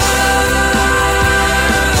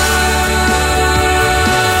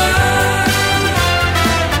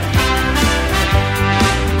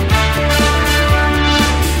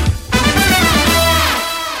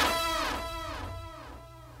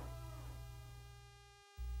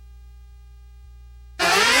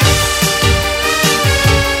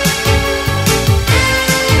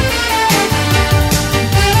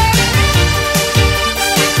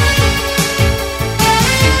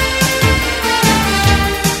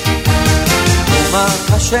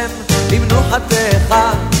השם למנוחתך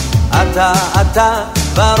אתה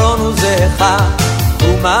ברון עוזך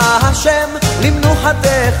ומה השם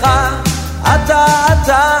למנוחתך אתה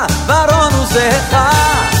ברון עוזך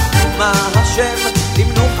ומה השם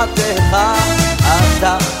למנוחתך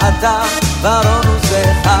אתה ברון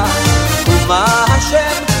עוזך ומה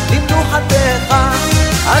השם למנוחתך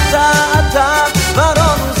אתה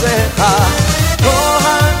ברון עוזך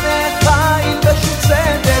כהנך ילבשו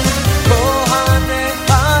צדק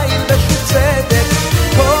כהנך ילבשו צדק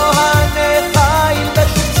כהנך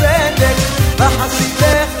ילבשו צדק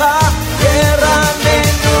וחסידיך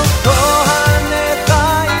ירננו כהנך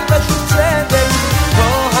ילבשו צדק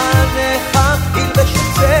כהנך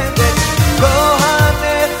ילבשו צדק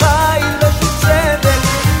כהנך ילבשו צדק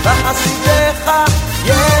וחסידיך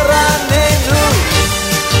ירננו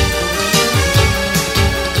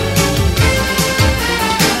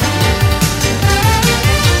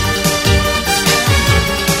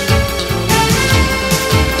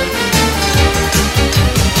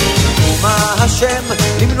השם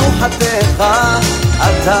למנוחתך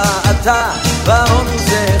אתה ברון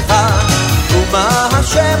עוזך ומה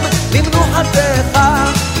השם למנוחתך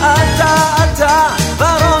אתה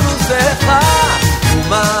ברון עוזך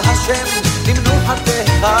ומה השם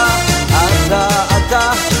למנוחתך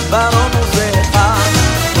אתה ברון עוזך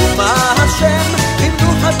ומה השם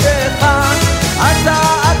למנוחתך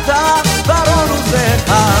אתה ברון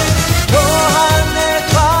עוזך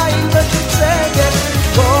כהנך ילבשו צדק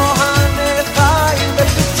כהנך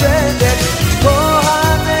ילבשו צדק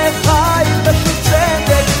כהנך ילבשו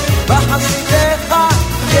צדק וחסידיך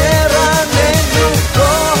ירננו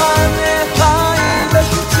כהנך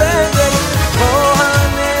ילבשו צדק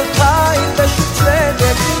כהנך ילבשו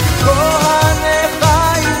צדק כהנך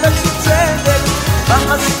ילבשו צדק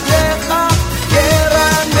וחסידיך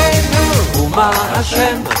ירננו ומה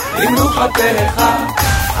השם למנוחתך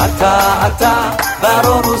אתה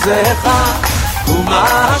ברון עוזך ומה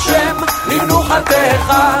השם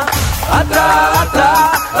למנוחתך אתה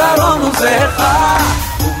ברון עוזך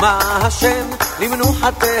ומה השם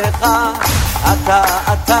למנוחתך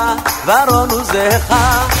אתה ברון עוזך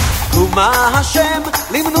ומה השם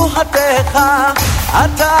למנוחתך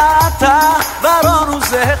אתה ברון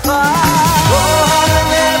עוזך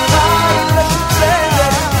כהנך ילבשו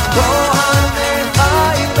צדק כהנך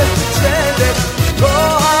ילבשו צדק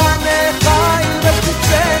כהנך ילבשו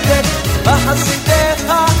צדק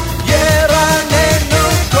וחסידיך ירננו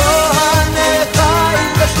כהנך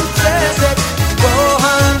ילבשו צדק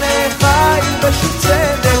כהנך ילבשו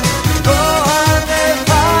צדק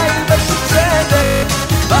כהנך ילבשו צדק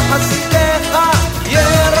וחסידיך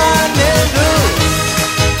ירננו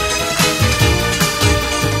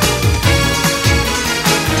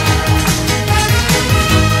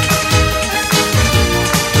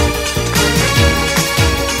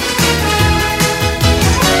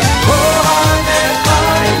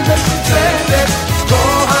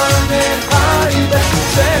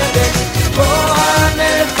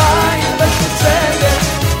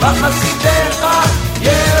וחסידיך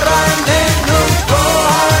ירננו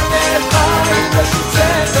כהנך ילבשו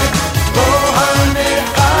צדק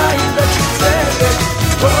כהנך ילבשו צדק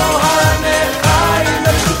כהנך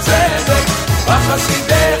ילבשו צדק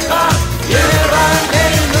וחסידיך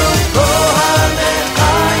ירננו כהנך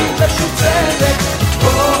ילבשו צדק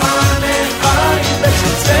כהנך ילבשו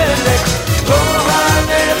צדק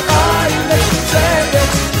כהנך ילבשו צדק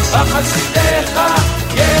וחסידיך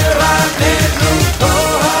ירננו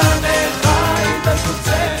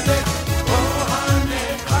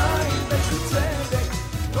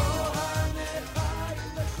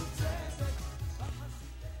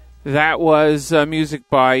That was music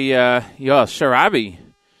by Yoel Sharabi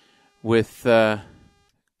with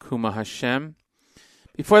Kuma Hashem.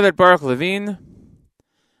 Before that, Baruch Levine.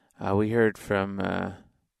 We heard from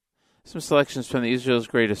Some selections from the Israel's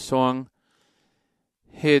Greatest Song.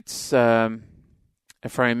 Hits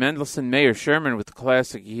Ephraim Mendelssohn, Meir Sherman with the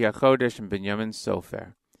classic Yeh Chodesh, and Benjamin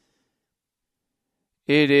Sofer.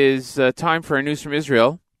 It is time for our news from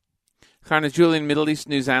Israel. Chana Julian, Middle East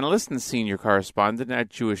news analyst and senior correspondent at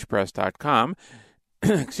JewishPress.com,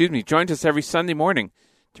 joins us every Sunday morning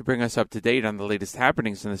to bring us up to date on the latest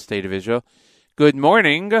happenings in the state of Israel. Good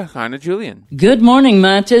morning, Chana Julian. Good morning,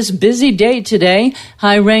 Matis. Busy day today.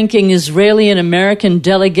 High-ranking Israeli and American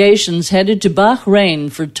delegations headed to Bahrain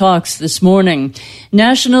for talks this morning.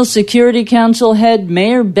 National Security Council head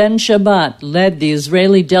Meir Ben Shabbat led the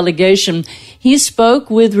Israeli delegation. He spoke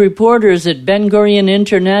with reporters at Ben Gurion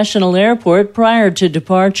International Airport prior to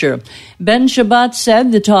departure. Ben Shabbat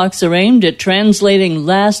said the talks are aimed at translating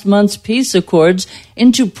last month's peace accords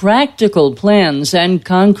into practical plans and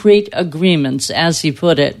concrete agreements, as he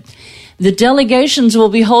put it. The delegations will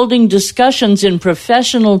be holding discussions in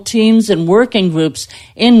professional teams and working groups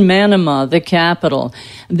in Manama, the capital.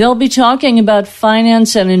 They'll be talking about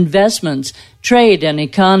finance and investments, trade and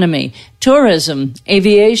economy, tourism,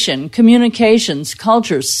 aviation, communications,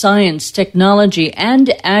 culture, science, technology,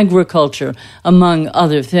 and agriculture, among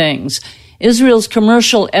other things. Israel's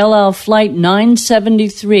commercial El Al Flight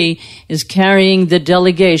 973 is carrying the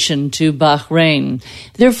delegation to Bahrain.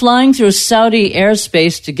 They're flying through Saudi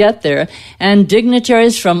airspace to get there, and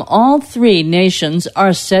dignitaries from all three nations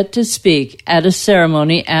are set to speak at a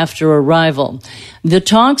ceremony after arrival. The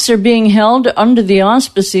talks are being held under the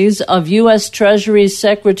auspices of U.S. Treasury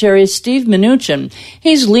Secretary Steve Mnuchin.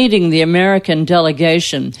 He's leading the American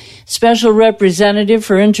delegation. Special Representative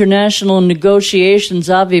for International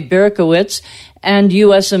Negotiations Avi Berkowitz and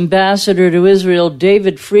U.S. Ambassador to Israel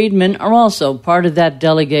David Friedman are also part of that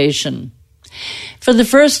delegation. For the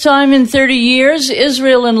first time in 30 years,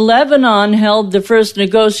 Israel and Lebanon held the first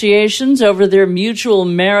negotiations over their mutual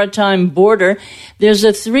maritime border. There's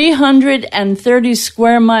a 330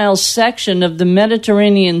 square mile section of the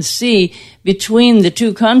Mediterranean Sea between the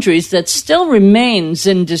two countries that still remains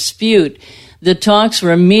in dispute. The talks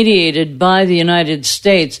were mediated by the United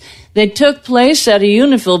States. They took place at a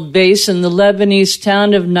UNIFIL base in the Lebanese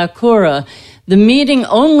town of Nakura. The meeting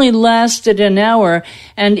only lasted an hour,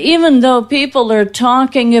 and even though people are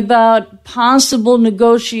talking about possible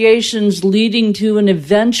negotiations leading to an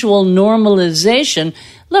eventual normalization,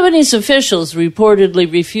 Lebanese officials reportedly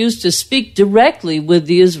refused to speak directly with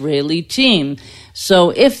the Israeli team.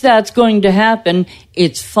 So if that's going to happen,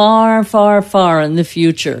 it's far, far, far in the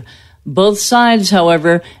future. Both sides,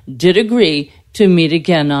 however, did agree to meet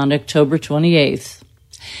again on October 28th.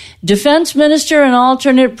 Defense Minister and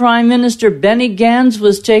alternate Prime Minister Benny Gantz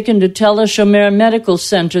was taken to Tel HaShomer Medical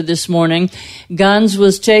Center this morning. Gantz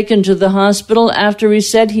was taken to the hospital after he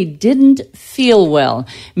said he didn't feel well.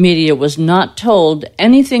 Media was not told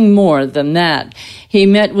anything more than that. He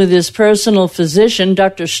met with his personal physician,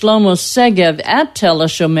 Dr. Shlomo Segev, at Tel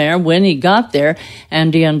HaShomer when he got there,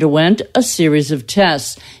 and he underwent a series of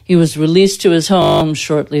tests. He was released to his home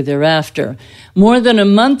shortly thereafter. More than a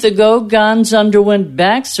month ago, Gantz underwent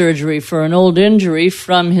back surgery for an old injury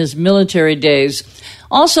from his military days.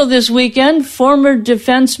 Also this weekend, former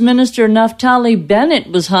Defense Minister Naftali Bennett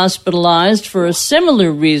was hospitalized for a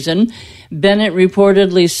similar reason. Bennett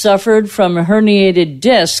reportedly suffered from a herniated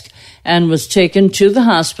disc and was taken to the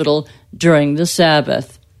hospital during the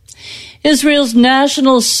Sabbath. Israel's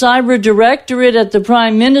National Cyber Directorate at the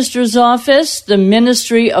Prime Minister's office, the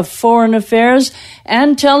Ministry of Foreign Affairs,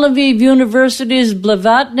 and Tel Aviv University's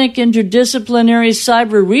Blavatnik Interdisciplinary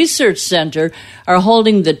Cyber Research Center are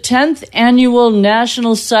holding the 10th annual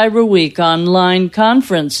National Cyber Week online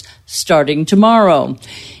conference starting tomorrow.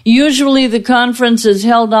 Usually the conference is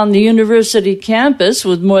held on the university campus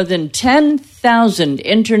with more than 10,000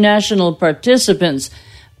 international participants,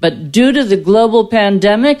 but due to the global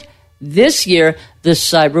pandemic, this year, the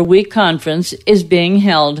Cyber Week conference is being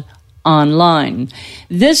held online.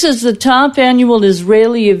 This is the top annual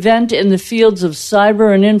Israeli event in the fields of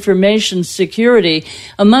cyber and information security.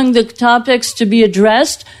 Among the topics to be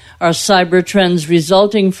addressed are cyber trends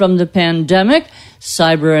resulting from the pandemic,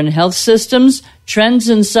 cyber and health systems, trends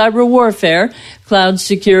in cyber warfare, cloud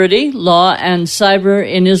security, law and cyber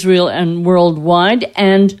in Israel and worldwide,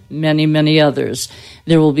 and many, many others.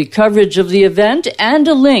 There will be coverage of the event and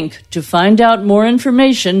a link to find out more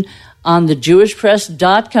information on the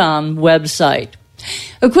JewishPress.com website.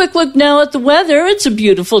 A quick look now at the weather. It's a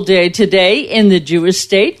beautiful day today in the Jewish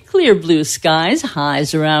state. Clear blue skies,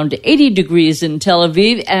 highs around 80 degrees in Tel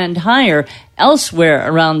Aviv and higher elsewhere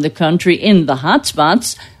around the country in the hot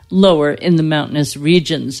spots, lower in the mountainous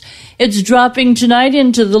regions. It's dropping tonight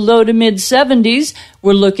into the low to mid 70s.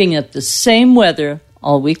 We're looking at the same weather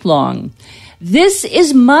all week long. This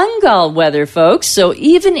is Mangal weather, folks, so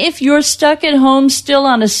even if you're stuck at home still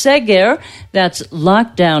on a seger, that's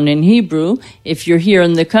lockdown in Hebrew, if you're here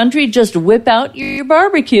in the country, just whip out your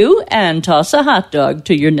barbecue and toss a hot dog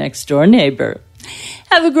to your next door neighbor.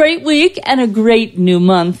 Have a great week and a great new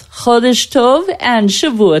month. Chodesh Tov and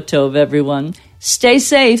Shavua Tov, everyone. Stay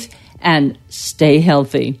safe and stay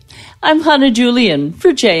healthy. I'm Hannah Julian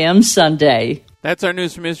for JM Sunday. That's our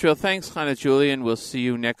news from Israel. Thanks, Hannah Julian. We'll see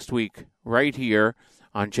you next week right here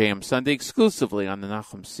on JM Sunday, exclusively on the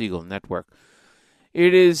Nachum Segal Network.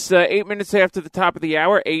 It is 8 minutes after the top of the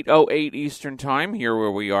hour, 8:08 Eastern Time, here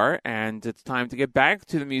where we are, and it's time to get back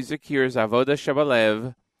to the music. Here's Avoda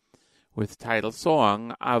Shebelev with title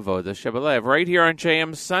song Avoda Shebelev, right here on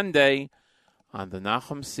JM Sunday on the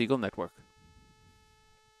Nachum Segal Network.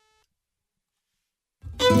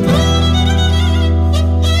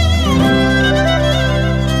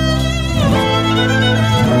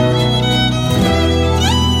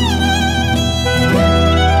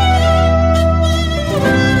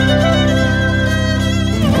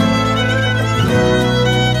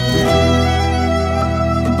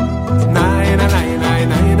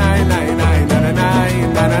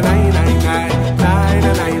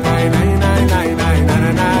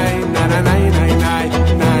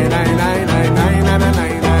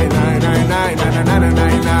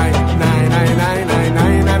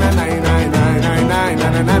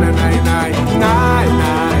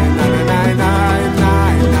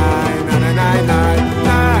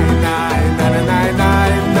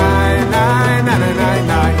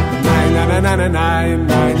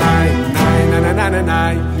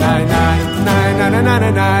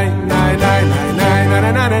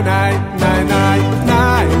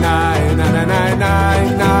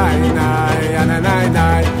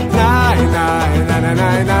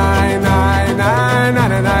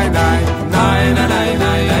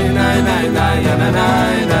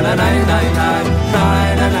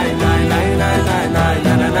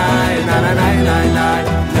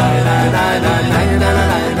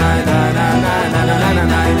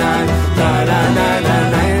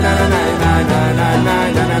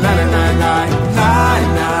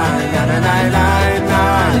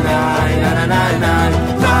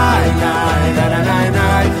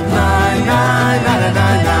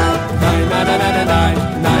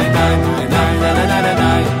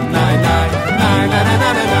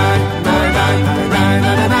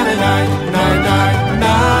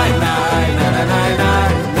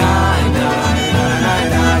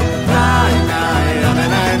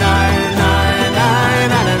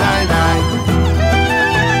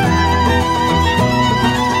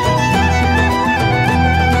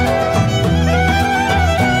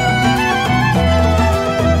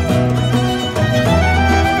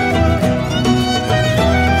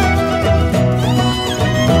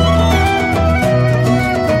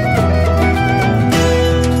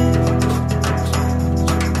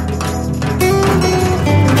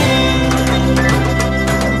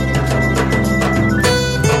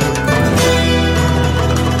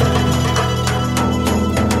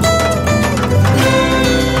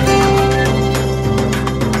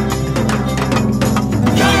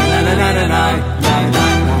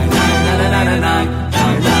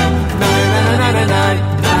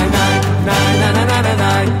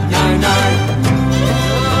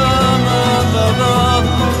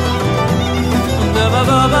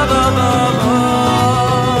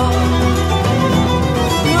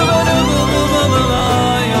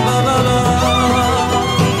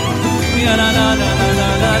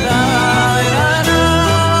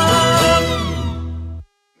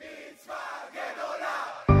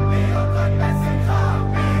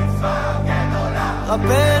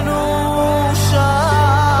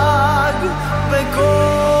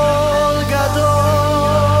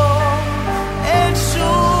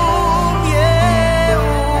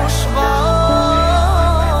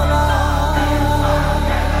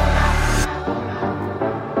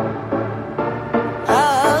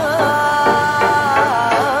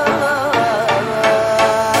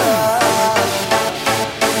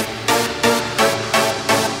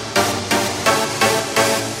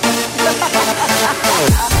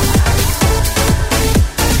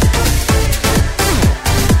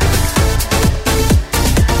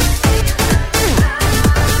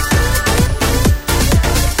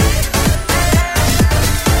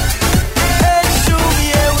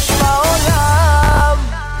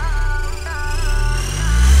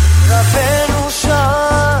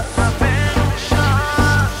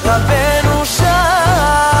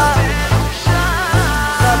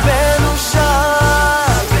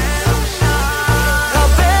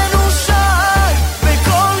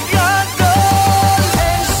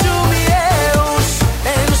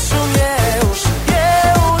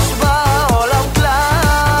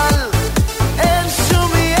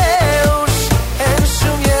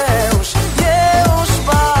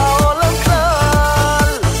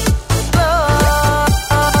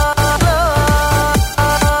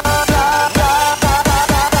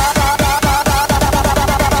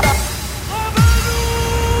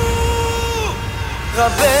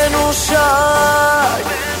 שד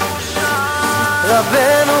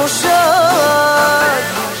רבנו שד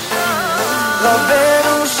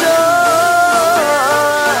רבנו שד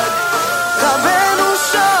רבנו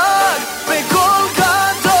שד בקול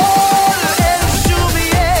גדול אין שום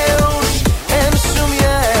ייאוש אין שום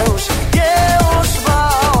ייאוש ייאוש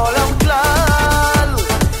בעולם כלל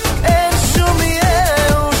אין שום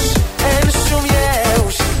ייאוש אין שום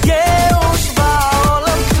ייאוש ייאוש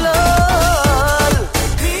בעולם כלל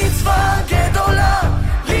מצווה גדולה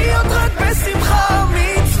להיות רק בשמחה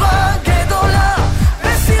מצווה גדולה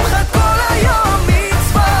בשמחת כל היום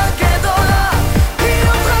מצווה גדולה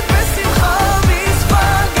להיות רק בשמחה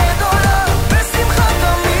מצווה גדולה בשמחה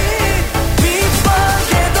תמיד מצווה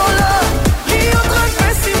גדולה להיות רק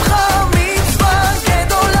בשמחה מצווה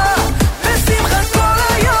גדולה בשמחת כל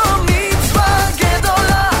היום מצווה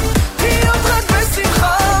גדולה להיות רק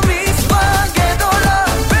בשמחה מצווה גדולה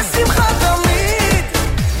בשמחה תמיד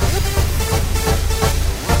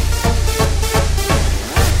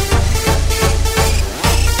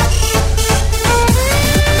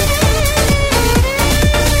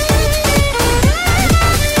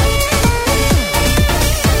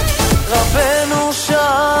רבנו שד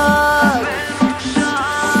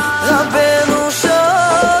רבנו שד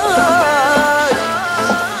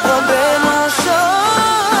רבנו שד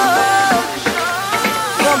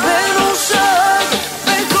רבנו שד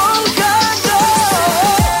בקול גדול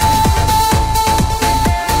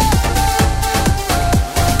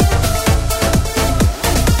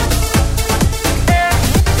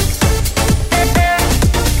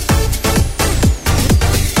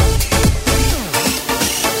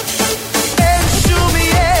אין שום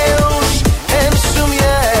ייאוש אין שום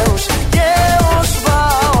ייאוש ייאוש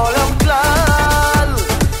בעולם כלל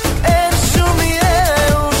אין שום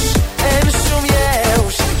ייאוש אין שום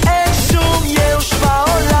ייאוש אין שום ייאוש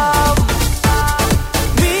בעולם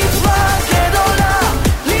מצווה גדולה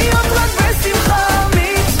להיות רק בשמחה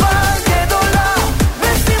מצווה גדולה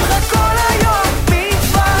בשמחת כל היום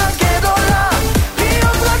מצווה גדולה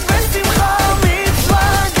להיות רק בשמחה מצווה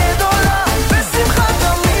גדולה בשמחה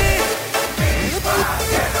תמיד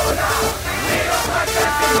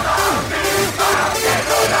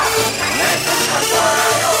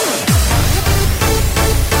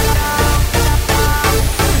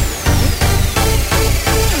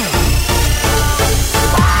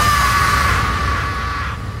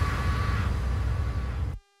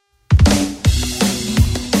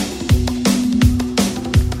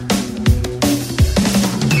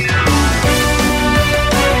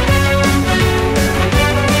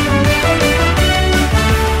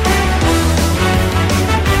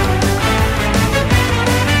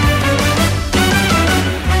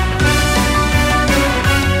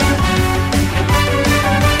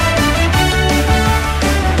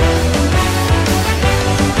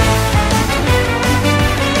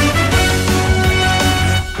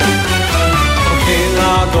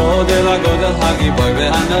הגודל הגיבור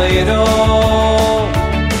והנעירו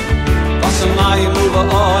בשמיים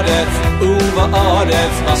ובארץ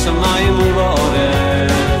ובארץ בשמיים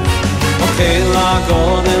ובארץ אוקיי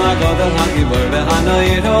לגודל הגיבור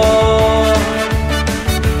והנעירו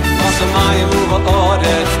בשמיים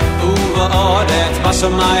ובארץ ובארץ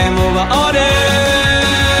בשמיים ובארץ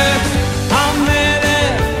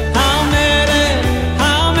המלך המלך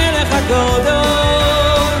המלך הגדול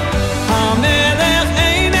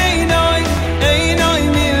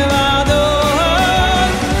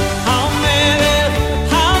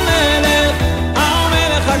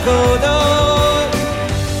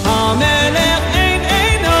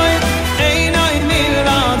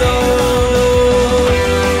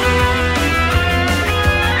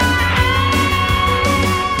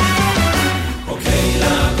Okay,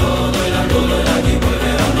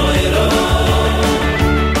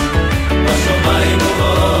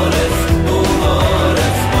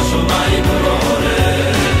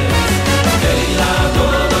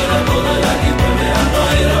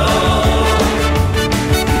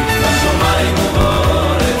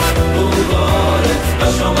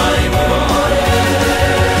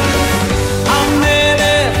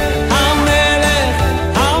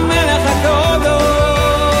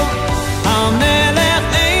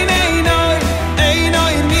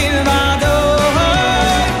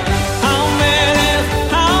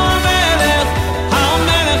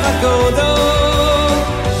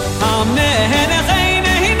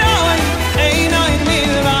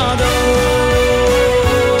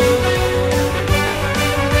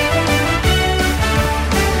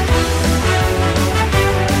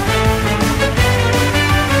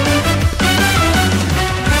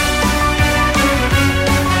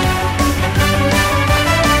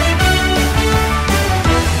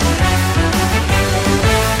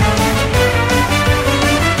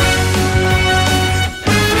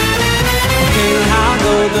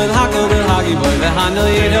 hagi boy ve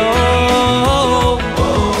hanoiro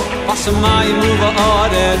Bashamayim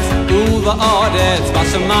uva oret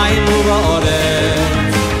Bashamayim uva oret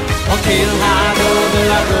Okay, the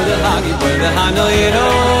hagi boy ve hanoiro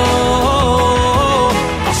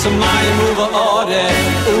Bashamayim uva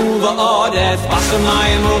oret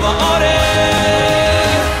Bashamayim uva oret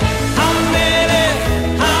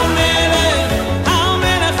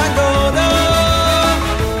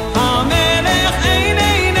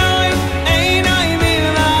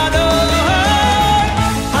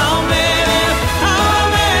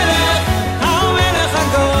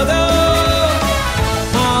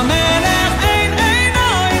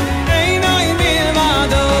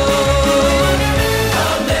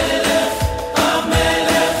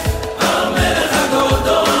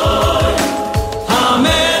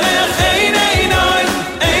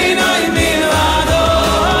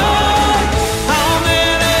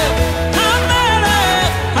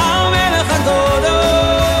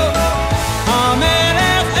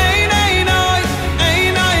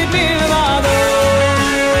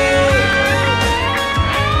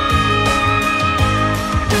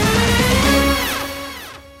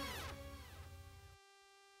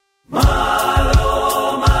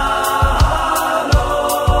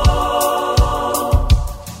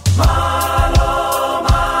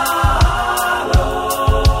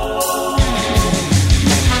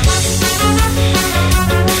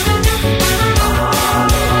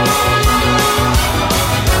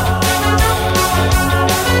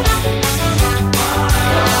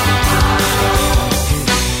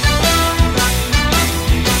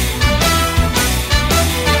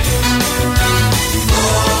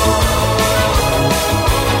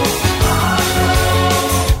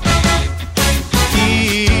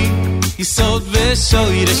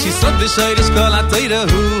Yisod v'shoyrish kol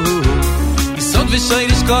ha'toirahu Yisod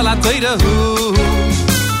v'shoyrish kol ha'toirahu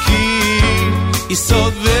Ki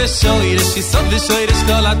Yisod v'shoyrish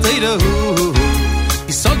kol ha'toirahu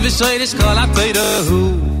Yisod v'shoyrish kol ha'toirahu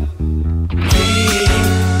Ki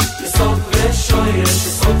Yisod v'shoyrish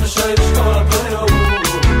kol ha'toirahu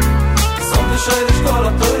Yisod v'shoyrish kol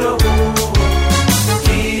ha'toirahu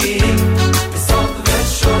Ki Yisod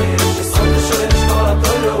v'shoyrish kol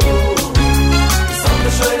ha'toirahu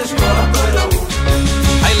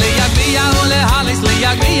Ay le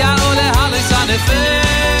yagvia ole halis anefe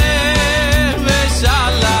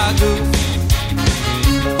veshalagu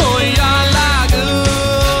Oy alagu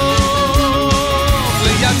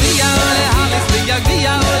Le yagvia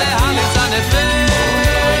ole halis anefe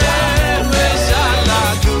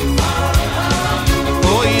veshalagu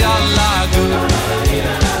Oy alagu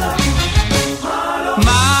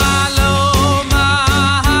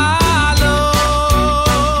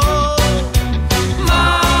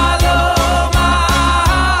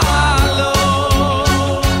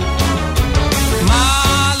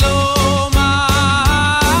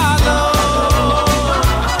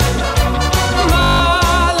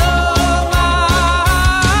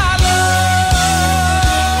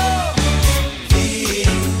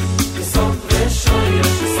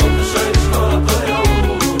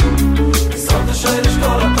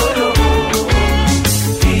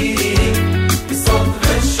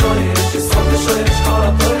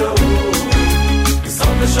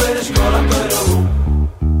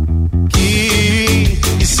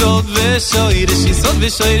Yisod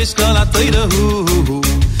v'shoyrish kol ha'toirahu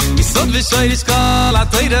Yisod v'shoyrish kol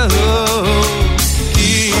ha'toirahu Ki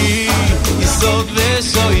Yisod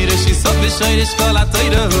v'shoyrish kol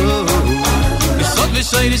ha'toirahu Yisod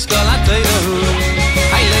v'shoyrish kol ha'toirahu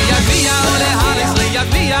Ay le yagvia ole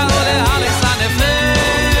halis anefe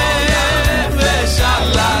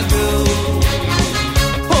v'shalagu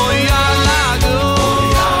Oy alagu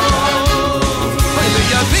Ay le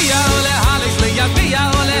yagvia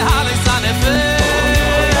ole halis anefe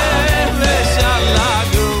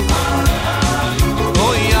v'shalagu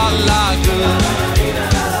Oy alagu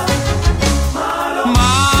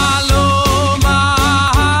Malo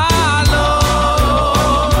Malo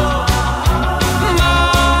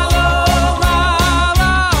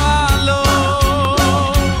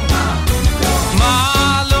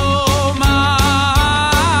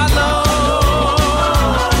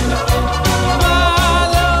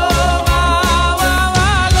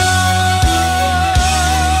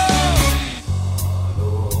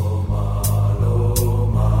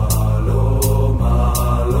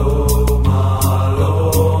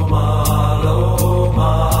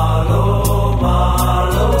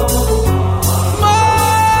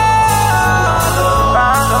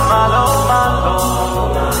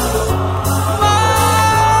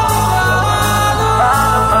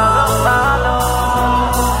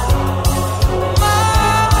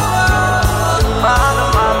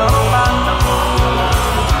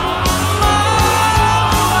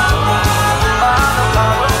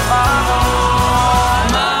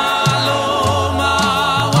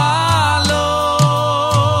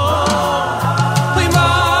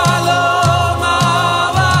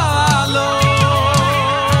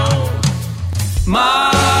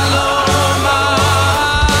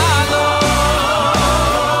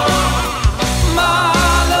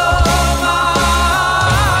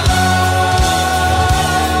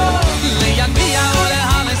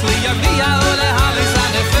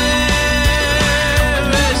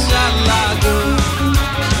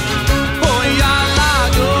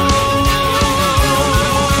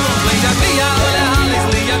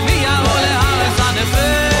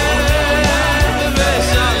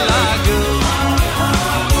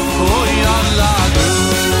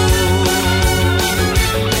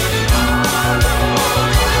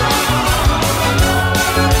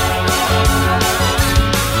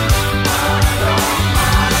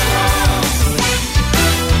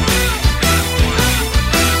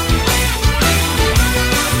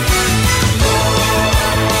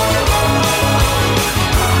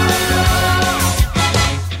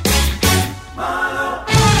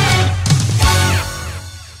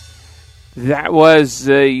That was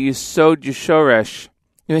Yesod Yeshoresh.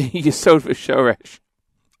 Yesod V'Shoresh.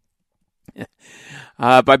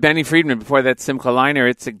 By Benny Friedman. Before that, Simcha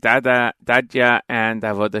Liner, Itzik Dadya, and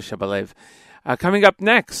Avoda Shabalev. Coming up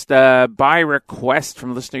next, by request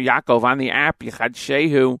from listener Yaakov on the app, Yichad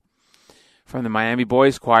Shehu from the Miami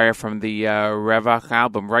Boys Choir from the Revach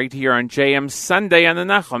album, right here on JM Sunday on the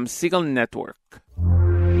Nachum Segal Network.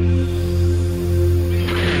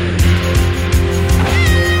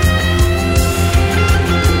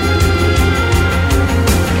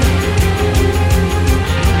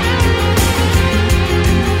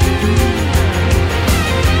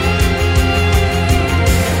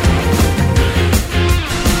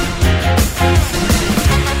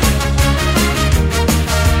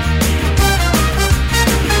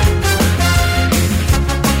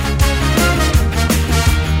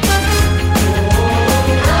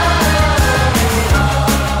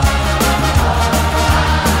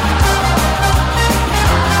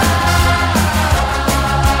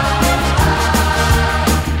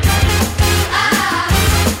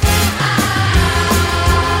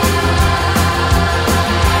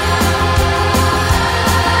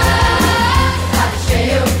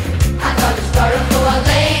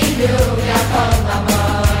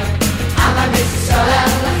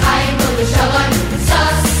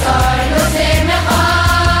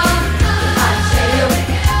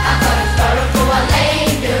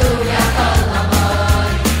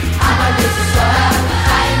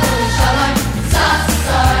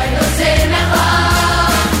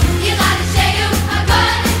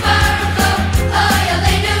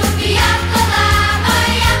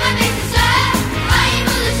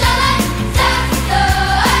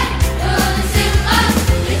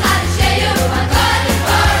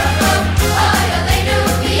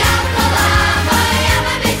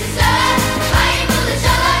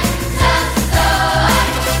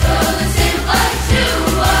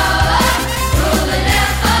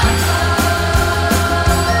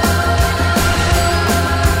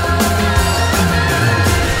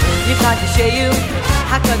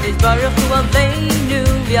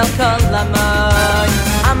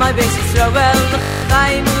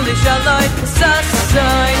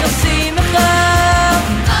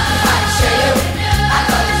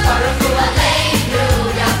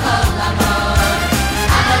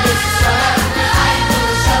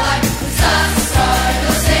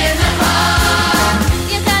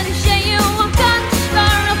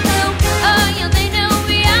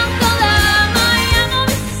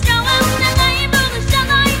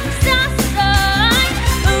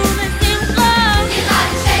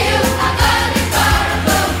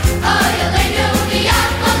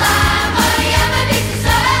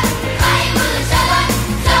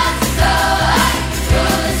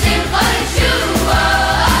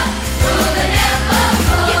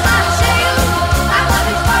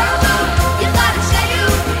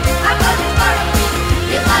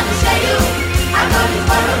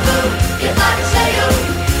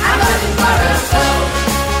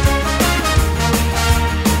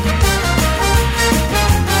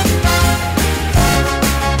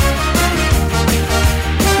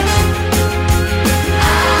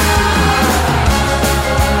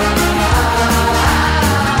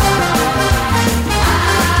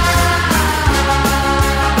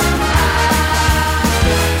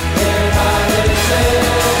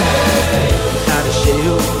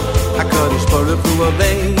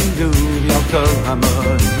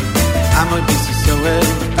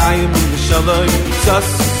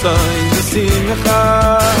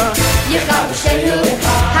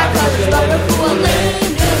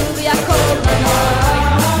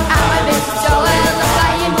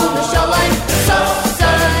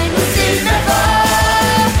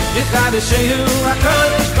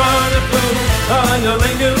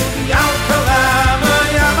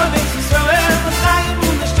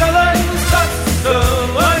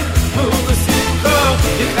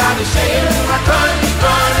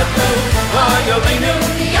 Yoleinu,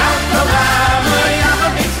 Yaakov, Yama,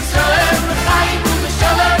 Mitzvah, L'chaim,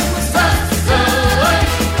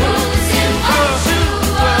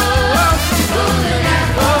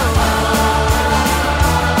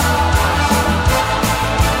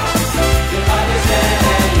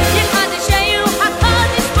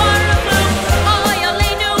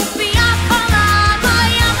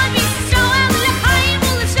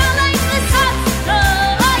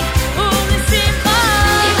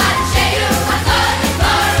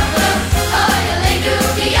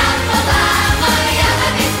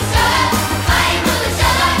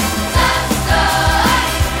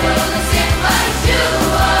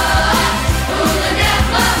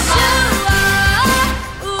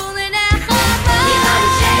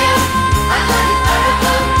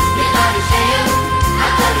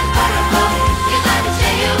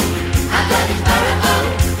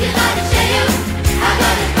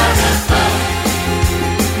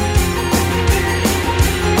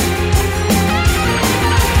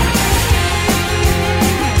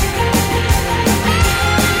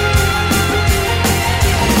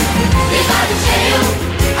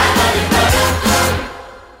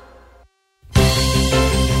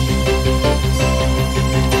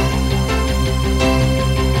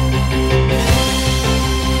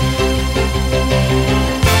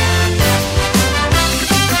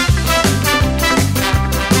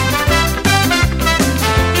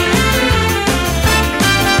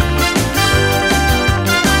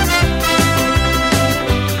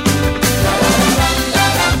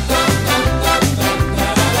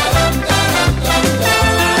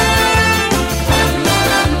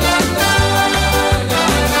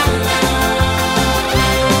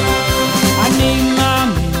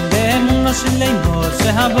 shleimo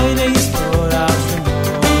shehaboy leistorach shemo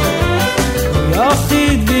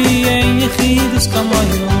yochid v'yein yechidus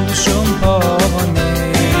kamoyu b'shom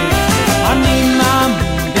pavonei ani ma'amin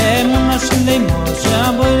be'emuna shleimo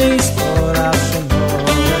shehaboy leistorach shemo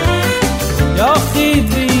yochid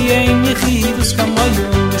v'yein yechidus kamoyu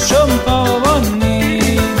b'shom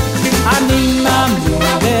pavonei ani ma'amin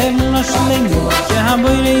be'emuna shleimo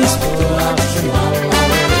shehaboy leistorach shemo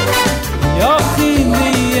yochid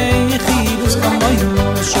v'yein yechidus kamoyu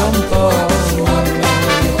b'shom pavonei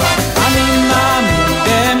ani ma'amin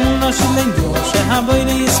be'emuna shleimo shehaboy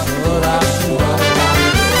leistorach shemo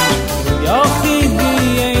yochid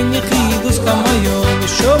v'yein yechidus kamoyu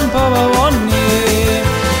b'shom pavonei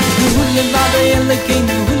Hule bade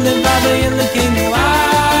yelekenu, hule bade yelekenu,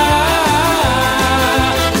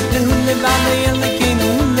 hule bade yelekenu,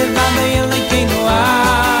 hule bade yelekenu,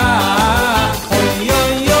 oy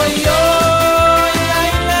oy oy oy, la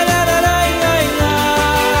la la la la la,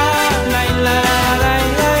 la la la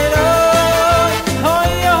la la,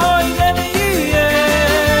 oy oy la la la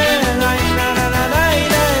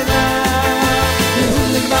la la la,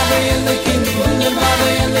 hule bade yelekenu, hule bade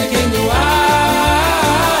yelekenu,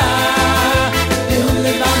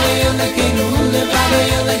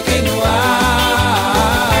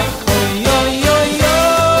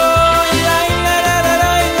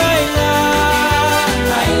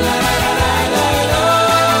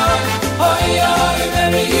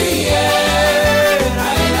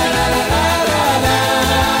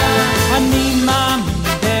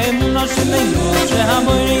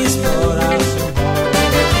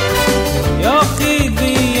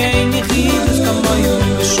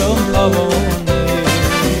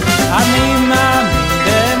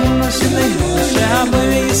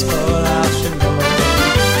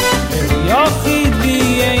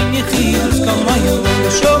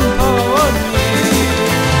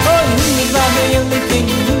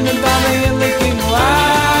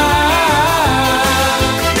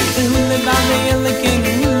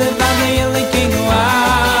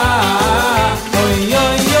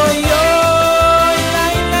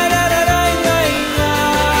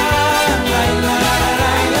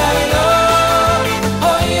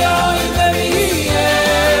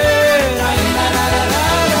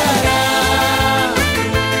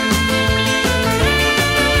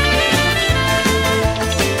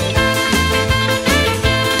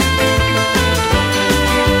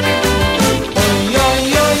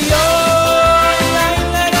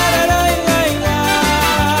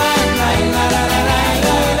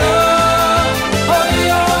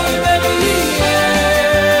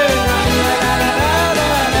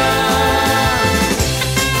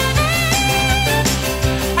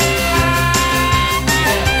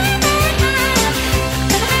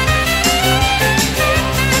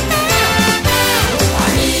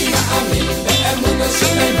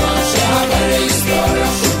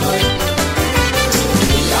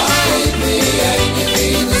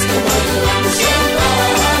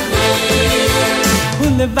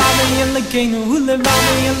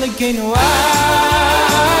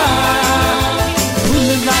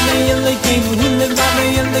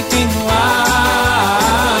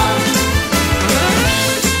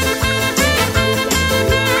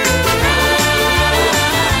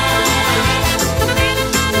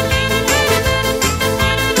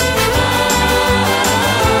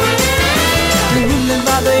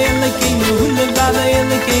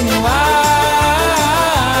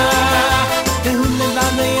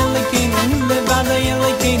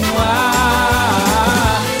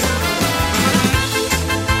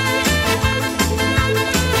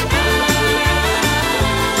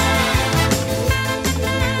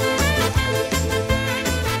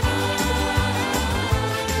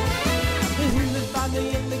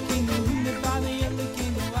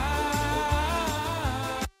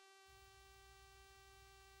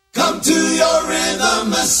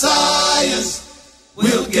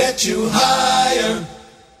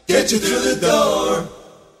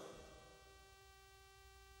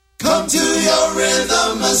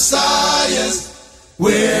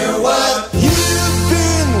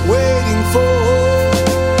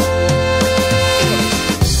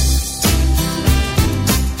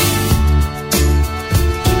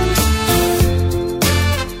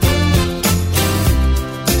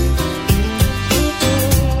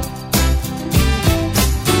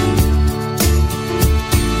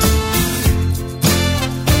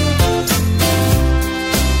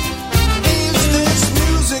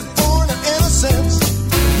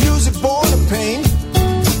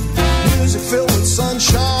 filled with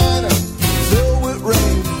sunshine, filled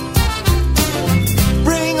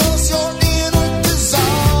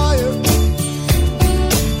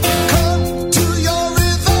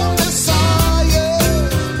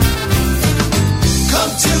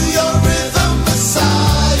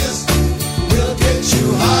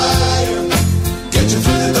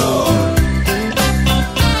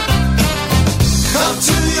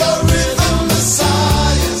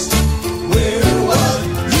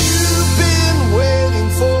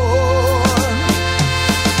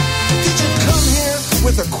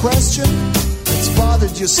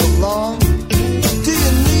along? Do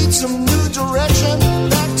you need some new direction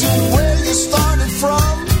back to where you started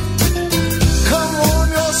from? Come warm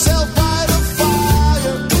yourself by the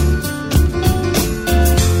fire.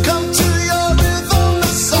 Come to your rhythm,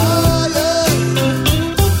 Messiah.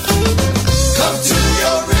 Come to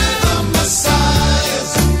your rhythm, Messiah.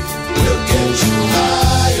 We'll get you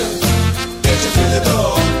higher, get you through the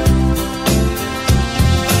door.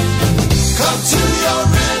 Come to your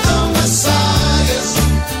rhythm, Messiah.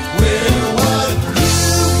 We're what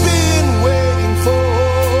you've been waiting for.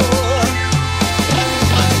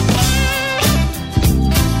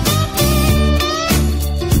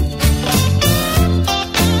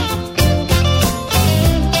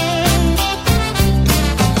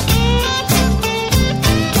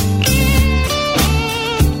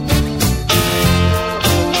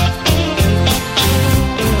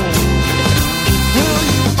 Will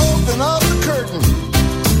you open up the curtain,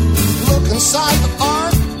 look inside the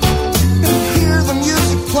ark, and hear the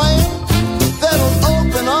music playing that'll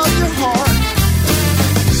open up your heart?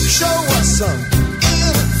 Show us some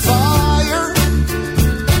inner fire.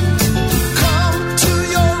 Come to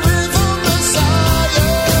your rhythm,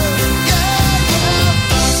 Messiah. Yeah, yeah.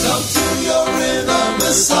 Come to your rhythm,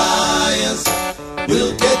 Messiah.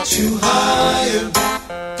 We'll get you higher,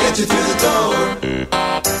 get you through the door.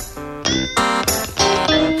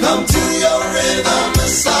 Come to your rhythm,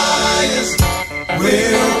 Messiah.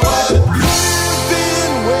 We're what you've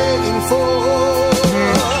been waiting for.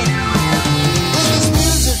 Is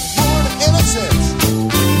music born of innocence?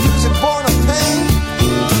 Music born of pain?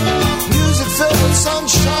 Music filled with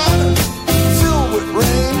sunshine, filled with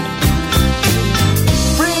rain?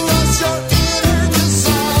 Bring us your inner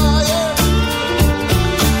desire.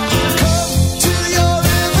 Come to your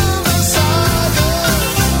rhythm, Messiah.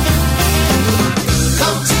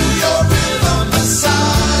 Come to your rhythm,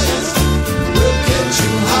 Messiah. We'll get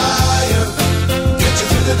you higher, get you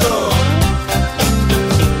through the door.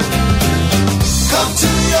 Come to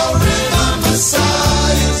your rhythm,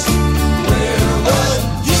 Messiah. We're what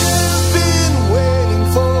you've been waiting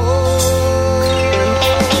for.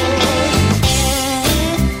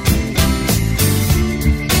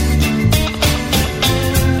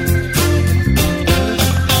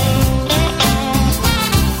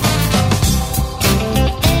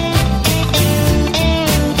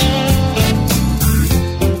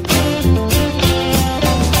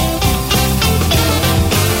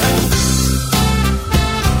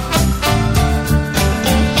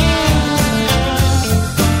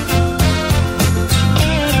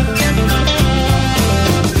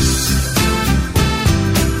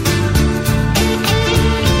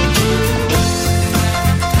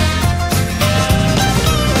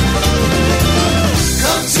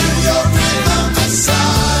 Come to your rhythm,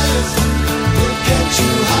 Messiah. We'll get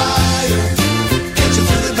you higher, get you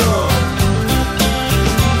through the door.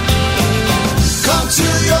 Come to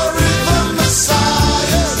your rhythm,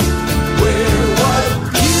 Messiah. We're what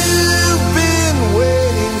you've been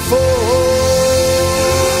waiting for.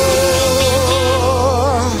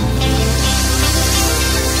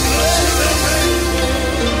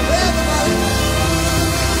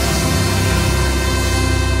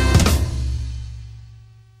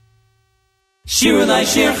 Shirulai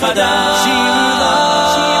Shir Chadash, Shirulai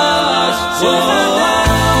Shir Chadash.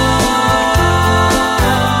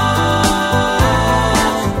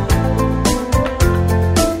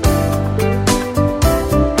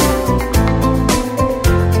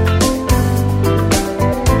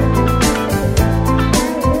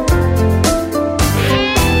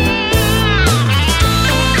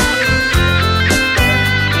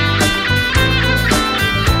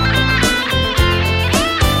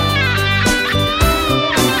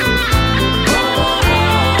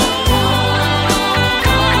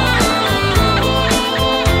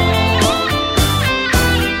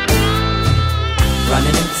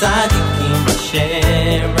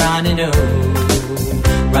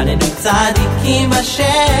 Tzadikim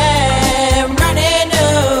Hashem, Ranenu,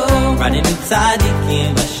 Ranenu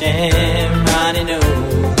Tzadikim Hashem, Ranenu,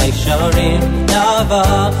 Leishorim Nava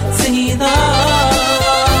Tzida.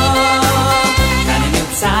 Ranenu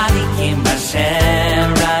Tzadikim Hashem,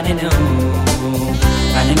 Ranenu,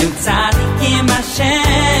 Ranenu Tzadikim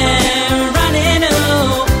Hashem, Ranenu,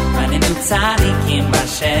 Ranenu Tzadikim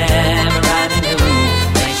Hashem, Ranenu,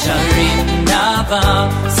 Leishorim Nava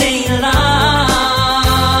Tzida.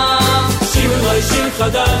 Shir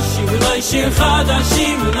Chadash, Shirulai Shir Chadash,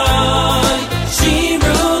 Shirulai,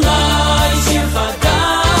 Shirulai Shir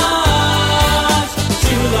Chadash,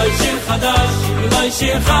 Shirulai Shir Chadash, Shirulai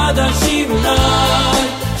Shir Chadash, Shirulai,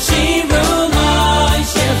 Shirulai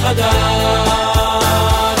Shir Chadash,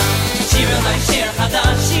 Shirulai Shir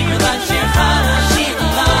Chadash, Shirulai.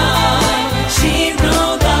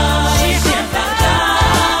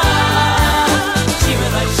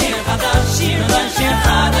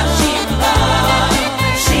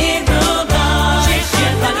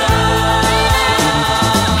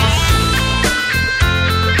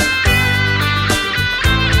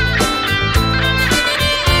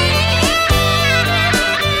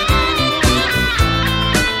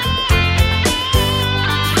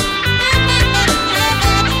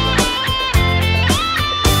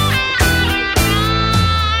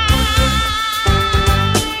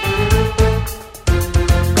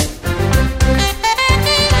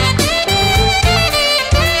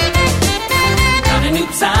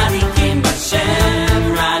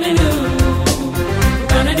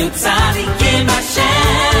 Ranenu tzadikim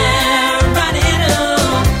Hashem,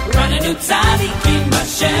 Ranenu tzadikim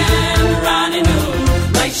Hashem, Ranenu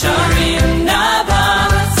Laisharim Nava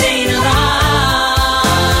Seila.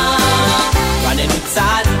 Ranenu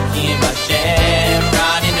tzadikim Hashem,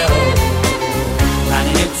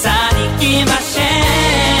 Ranenu tzadikim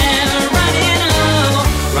Hashem,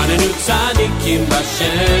 Ranenu tzadikim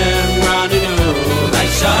Hashem, Ranenu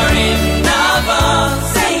Laisharim Nava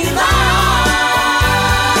Seila.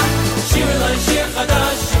 Shirulai Shir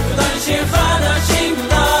Chadash, Shirulai Shir Chadash,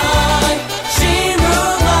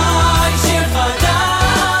 Shirulai Shir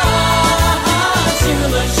Chadash,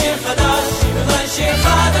 Shirulai Shir Chadash, Shirulai Shir Chadash,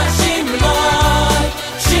 Shirulai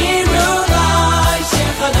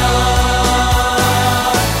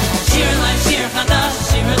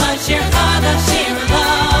Shir Chadash, Shirulai Shir Chadash, Shirulai Shir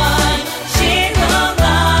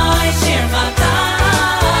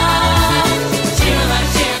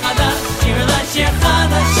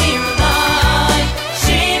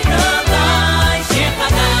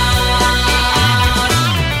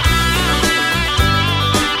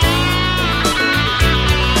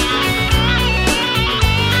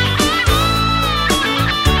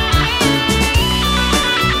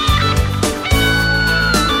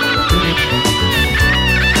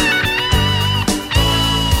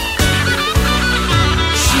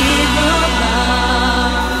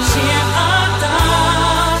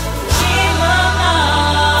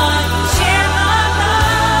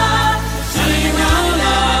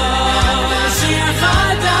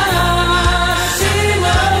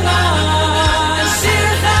Shirulai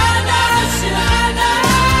Shir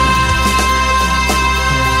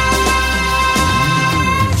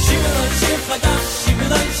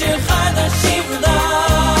Chadash,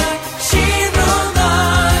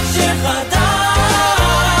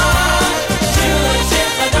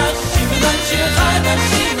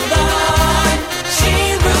 Shirulai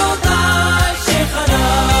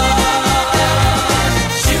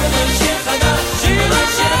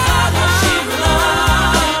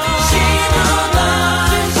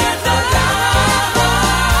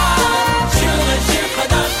Shir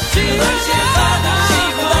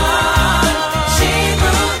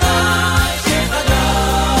Chadash, Shirulai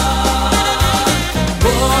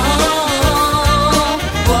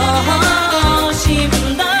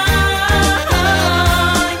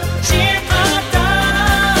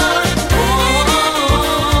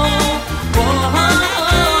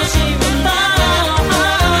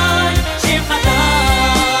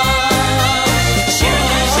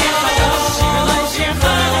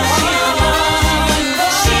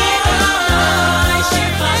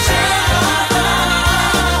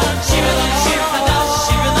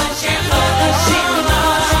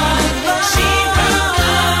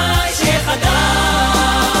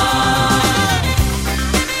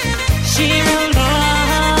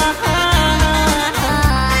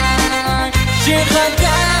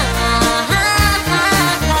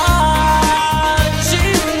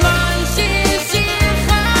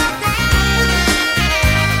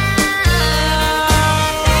Chadash,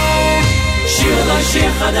 Shirulai Shir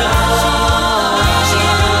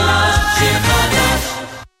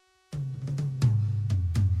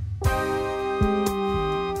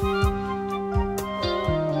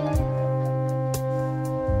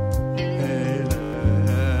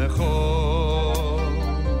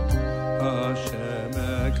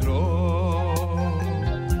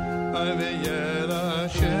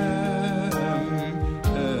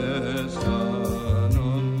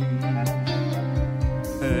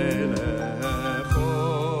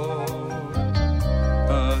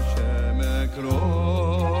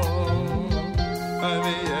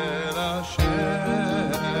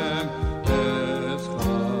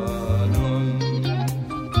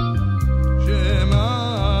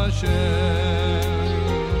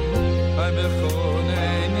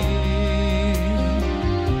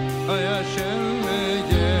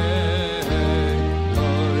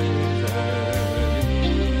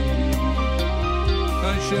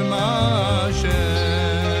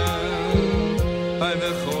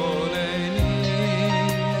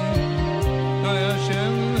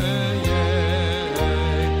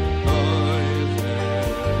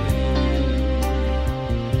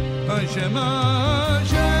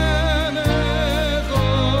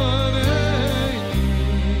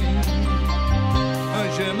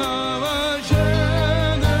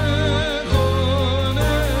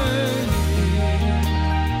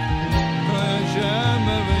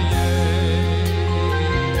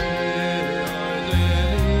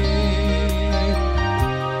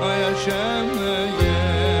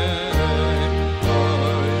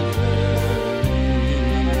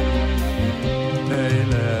Hey,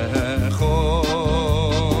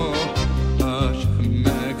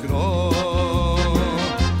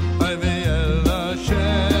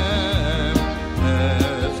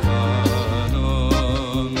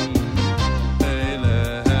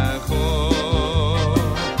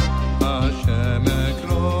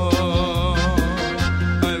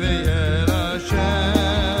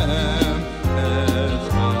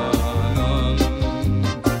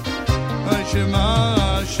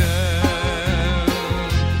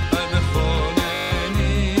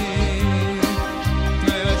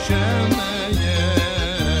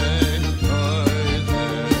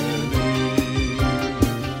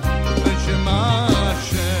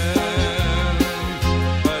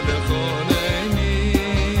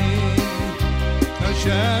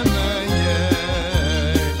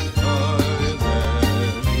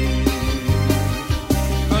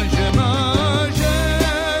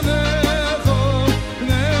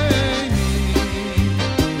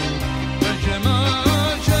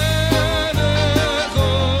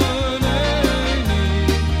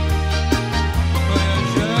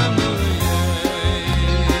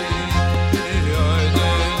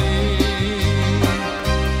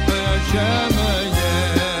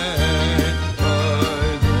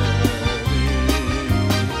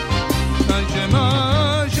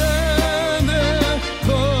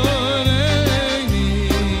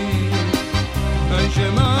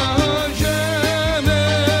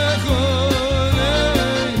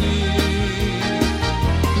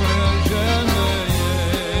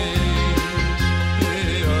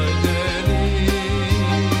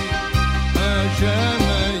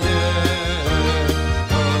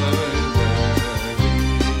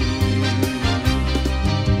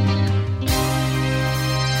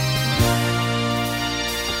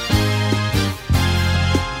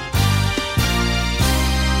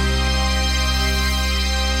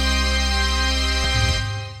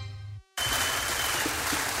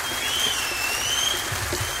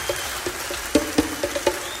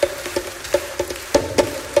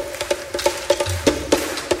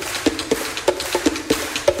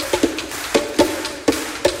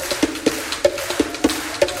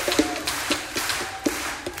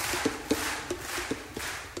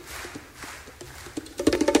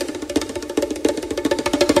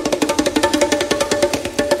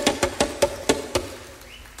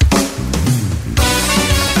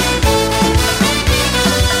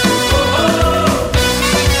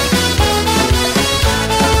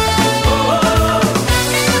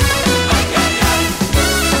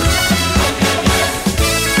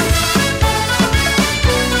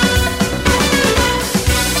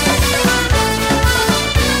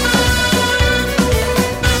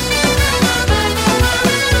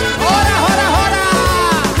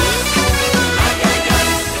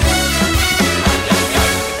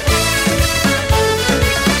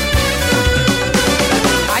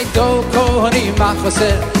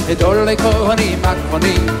 חסר, גדול לכהנים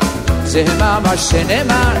הכהנים, זה מה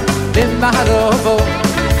שנאמר במערבו.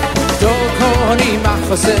 גדול כהנים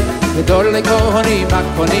החסר, גדול לכהנים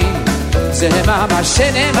הכהנים, זה מה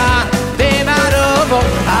שנאמר במערבו.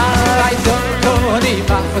 עלי גדול כהנים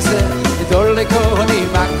החסר, גדול לכהנים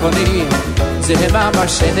הכהנים, זה מה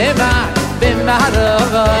שנאמר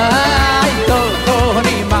במערבו. גדול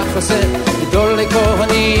כהנים החסר, גדול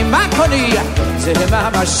לכהנים הכהנים, זה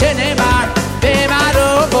מה שנאמר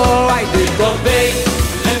במערבו. I did go big,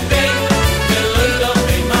 big, below the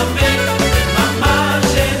my big, my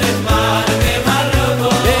machine is my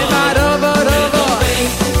במערבו. במערבו, רבו.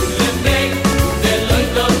 big, below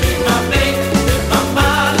the my big, my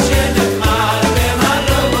machine is my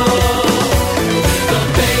במערבו. Go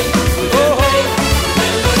big, below the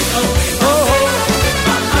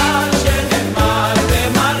my machine is my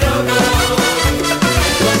במערבו.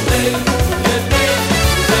 Go big,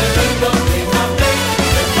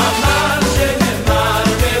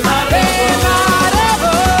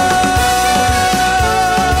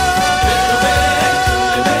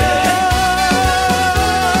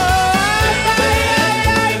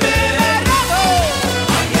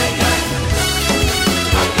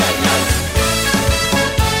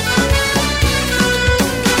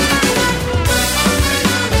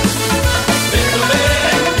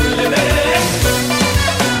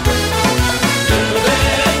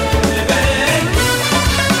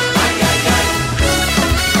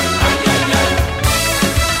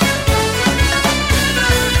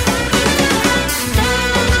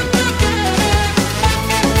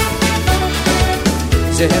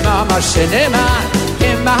 זה מה שנאמר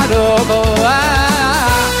במערבו.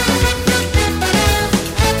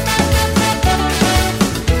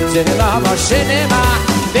 זה מה שנאמר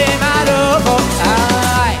במערבו.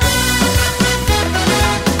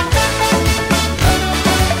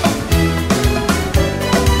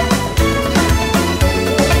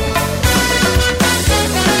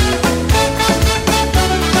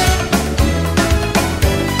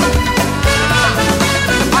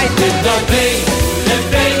 I did the thing.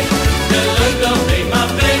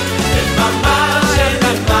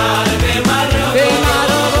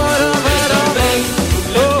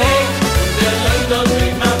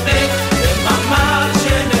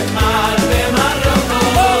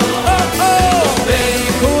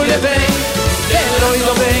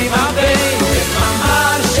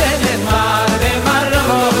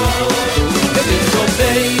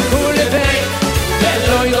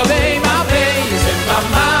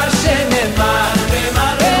 My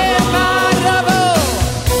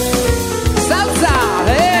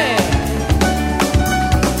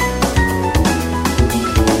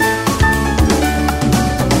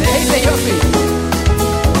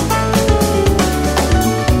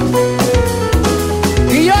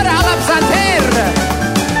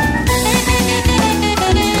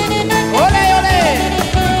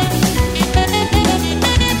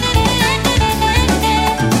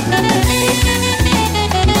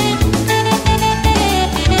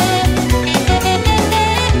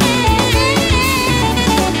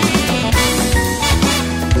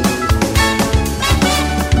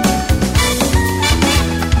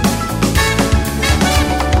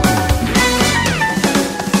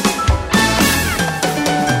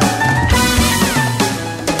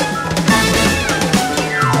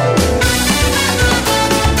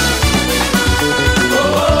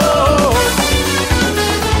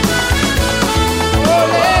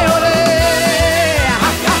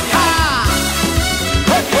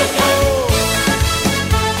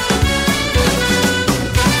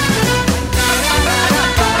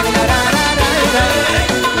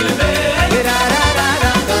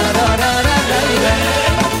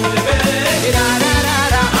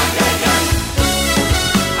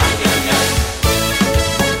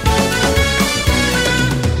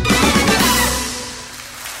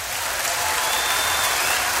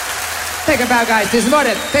bow, guys.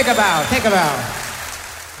 Tizmoret, take a bow, take a bow.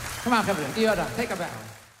 Come on, Chavra, Yoda, take a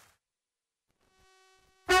bow.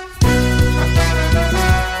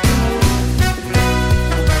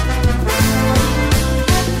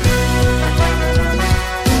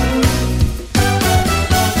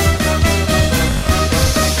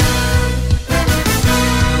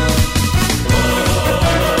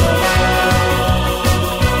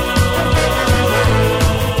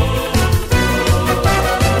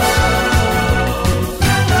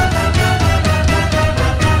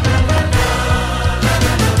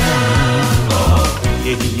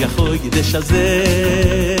 יכול ידש הזה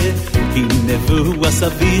כי נבוא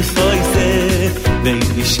הסבי חויזה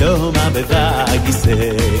וישומע בבגיסה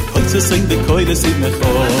חוי סוסים בקוי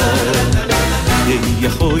לסימחו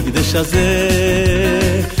יכול ידש הזה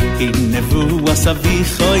כי נבוא הסבי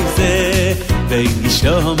חויזה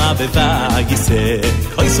וישומע בבגיסה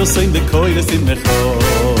חוי סוסים בקוי לסימחו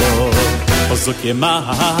חוזק ימעלה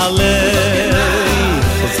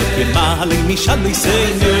חוזק ימעלה משל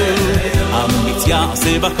יסיינו אמיץ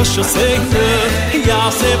יעשה בקושותינו,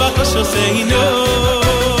 יעשה בקושותינו.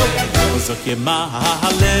 חוזק ימעלה,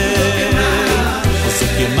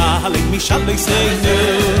 חוזק ימעלה משלנו.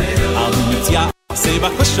 אמיץ יעשה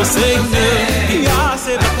בקושותינו,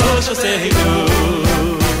 יעשה בקושותינו.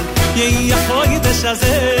 יכול ידש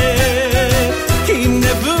הזה, כי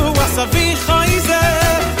נבוא הסבי חויזה,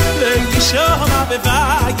 וישומע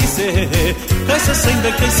בבגיסה, כססים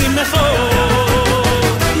וכסים מחור.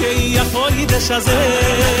 יכול ידש הזה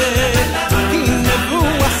כי נבוא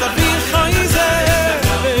הסבי חויזה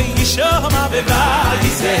וישומע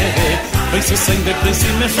בבגיסה ויסוסים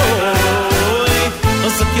וכריסים מחוי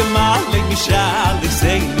חוזק ימעלה משל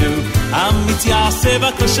יסיינו אמיץ יעשה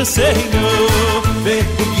בקושותינו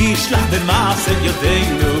והוא ישלח במעשה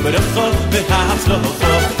ידינו ברחוב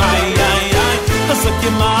והצלחות איי איי איי חוזק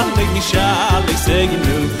ימעלה משל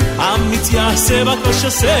יסיינו אמיץ יעשה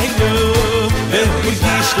בקושותינו והוא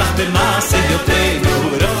ישלח במעשה ידינו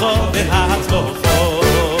ברחוב והצלחות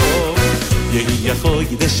יכול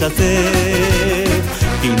ידש הזה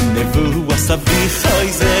כי נבוא הסבי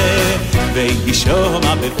חויזה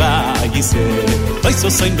וישומע בבגיסה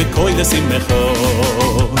ויסוסים בקוי לסימחו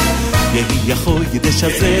יכול ידש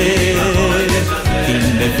הזה כי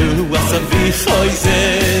נבוא הסבי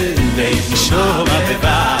חויזה וישומע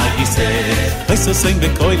בבגיסה ויסוסים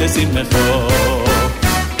בקוי לסימחו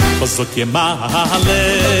חוזק ימעלה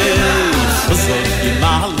חוזק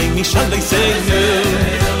ימעלה משל יסיינו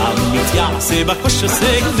אמיץ יעשה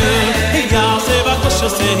בקושותינו יעשה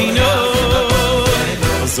בקושותינו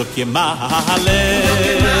חוזק ימעלה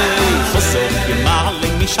חוזק ימעלה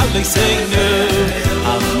משל יסיינו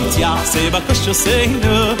אמיץ יעשה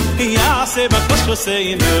בקושותינו יעשה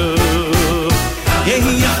בקושותינו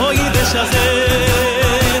יכול ידש הזה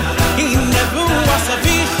נבוא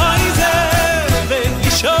הסבי חויזה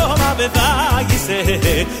וישומע בבגיסה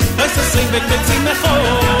ויסוסים וכריסים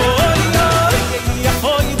מחוי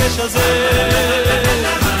יכול ידש הזה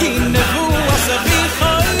כי נבוא הסבי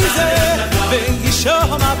חויזה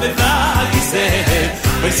וישומע בבגיסה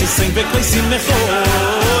ויסוסים וכריסים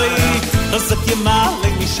מחוי חוזק ימעלה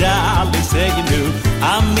משל יסיינו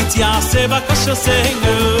אמיץ יעשה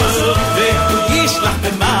בקושותינו והוא ישלח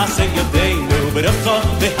במעשה ידינו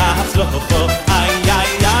ברחוב והצלחות איי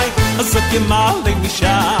איי איי חוזק ימעלה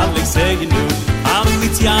משל יסיינו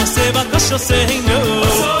אמיץ יעשה בקושותינו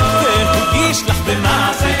והוא ישלח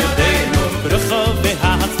במעשה ידינו ברחוב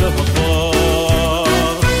והצלחות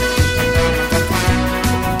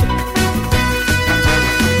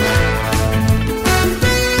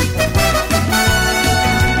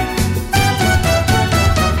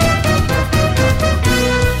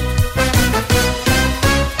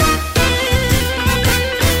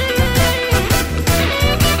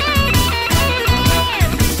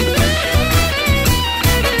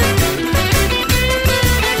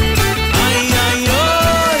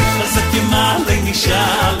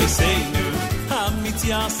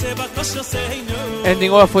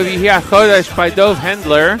Ending off with Yihya Chodesh by Dov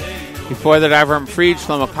Hendler. Before that, Avram Fried,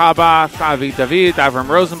 Shlomo Kabach, Avi David, Avram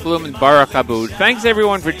Rosenblum, and Baruch Abud. Thanks,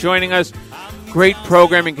 everyone, for joining us. Great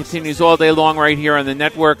programming continues all day long right here on the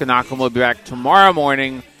network, and Nachum will be back tomorrow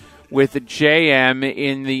morning with the JM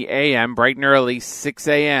in the AM, bright and early, 6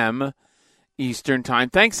 a.m. Eastern Time.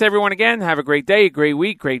 Thanks, everyone, again. Have a great day, a great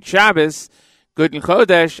week, great Shabbos, good in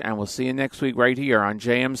Chodesh, and we'll see you next week right here on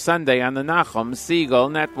JM Sunday on the Nachum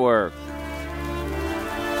Segal Network.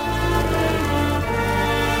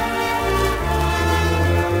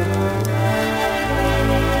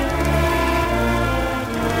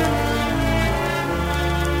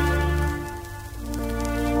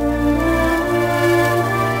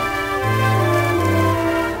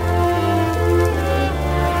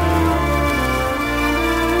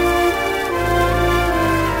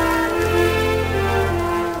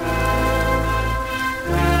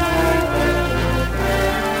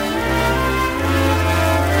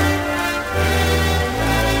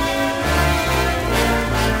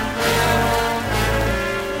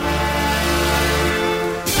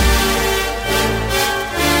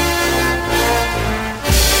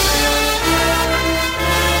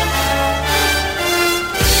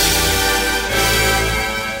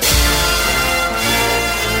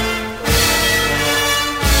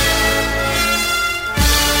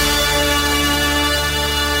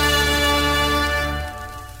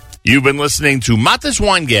 You've been listening to Matis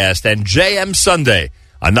Weingast and JM Sunday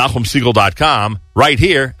on NachumSiegel.com, right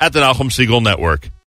here at the Nachum Siegel Network.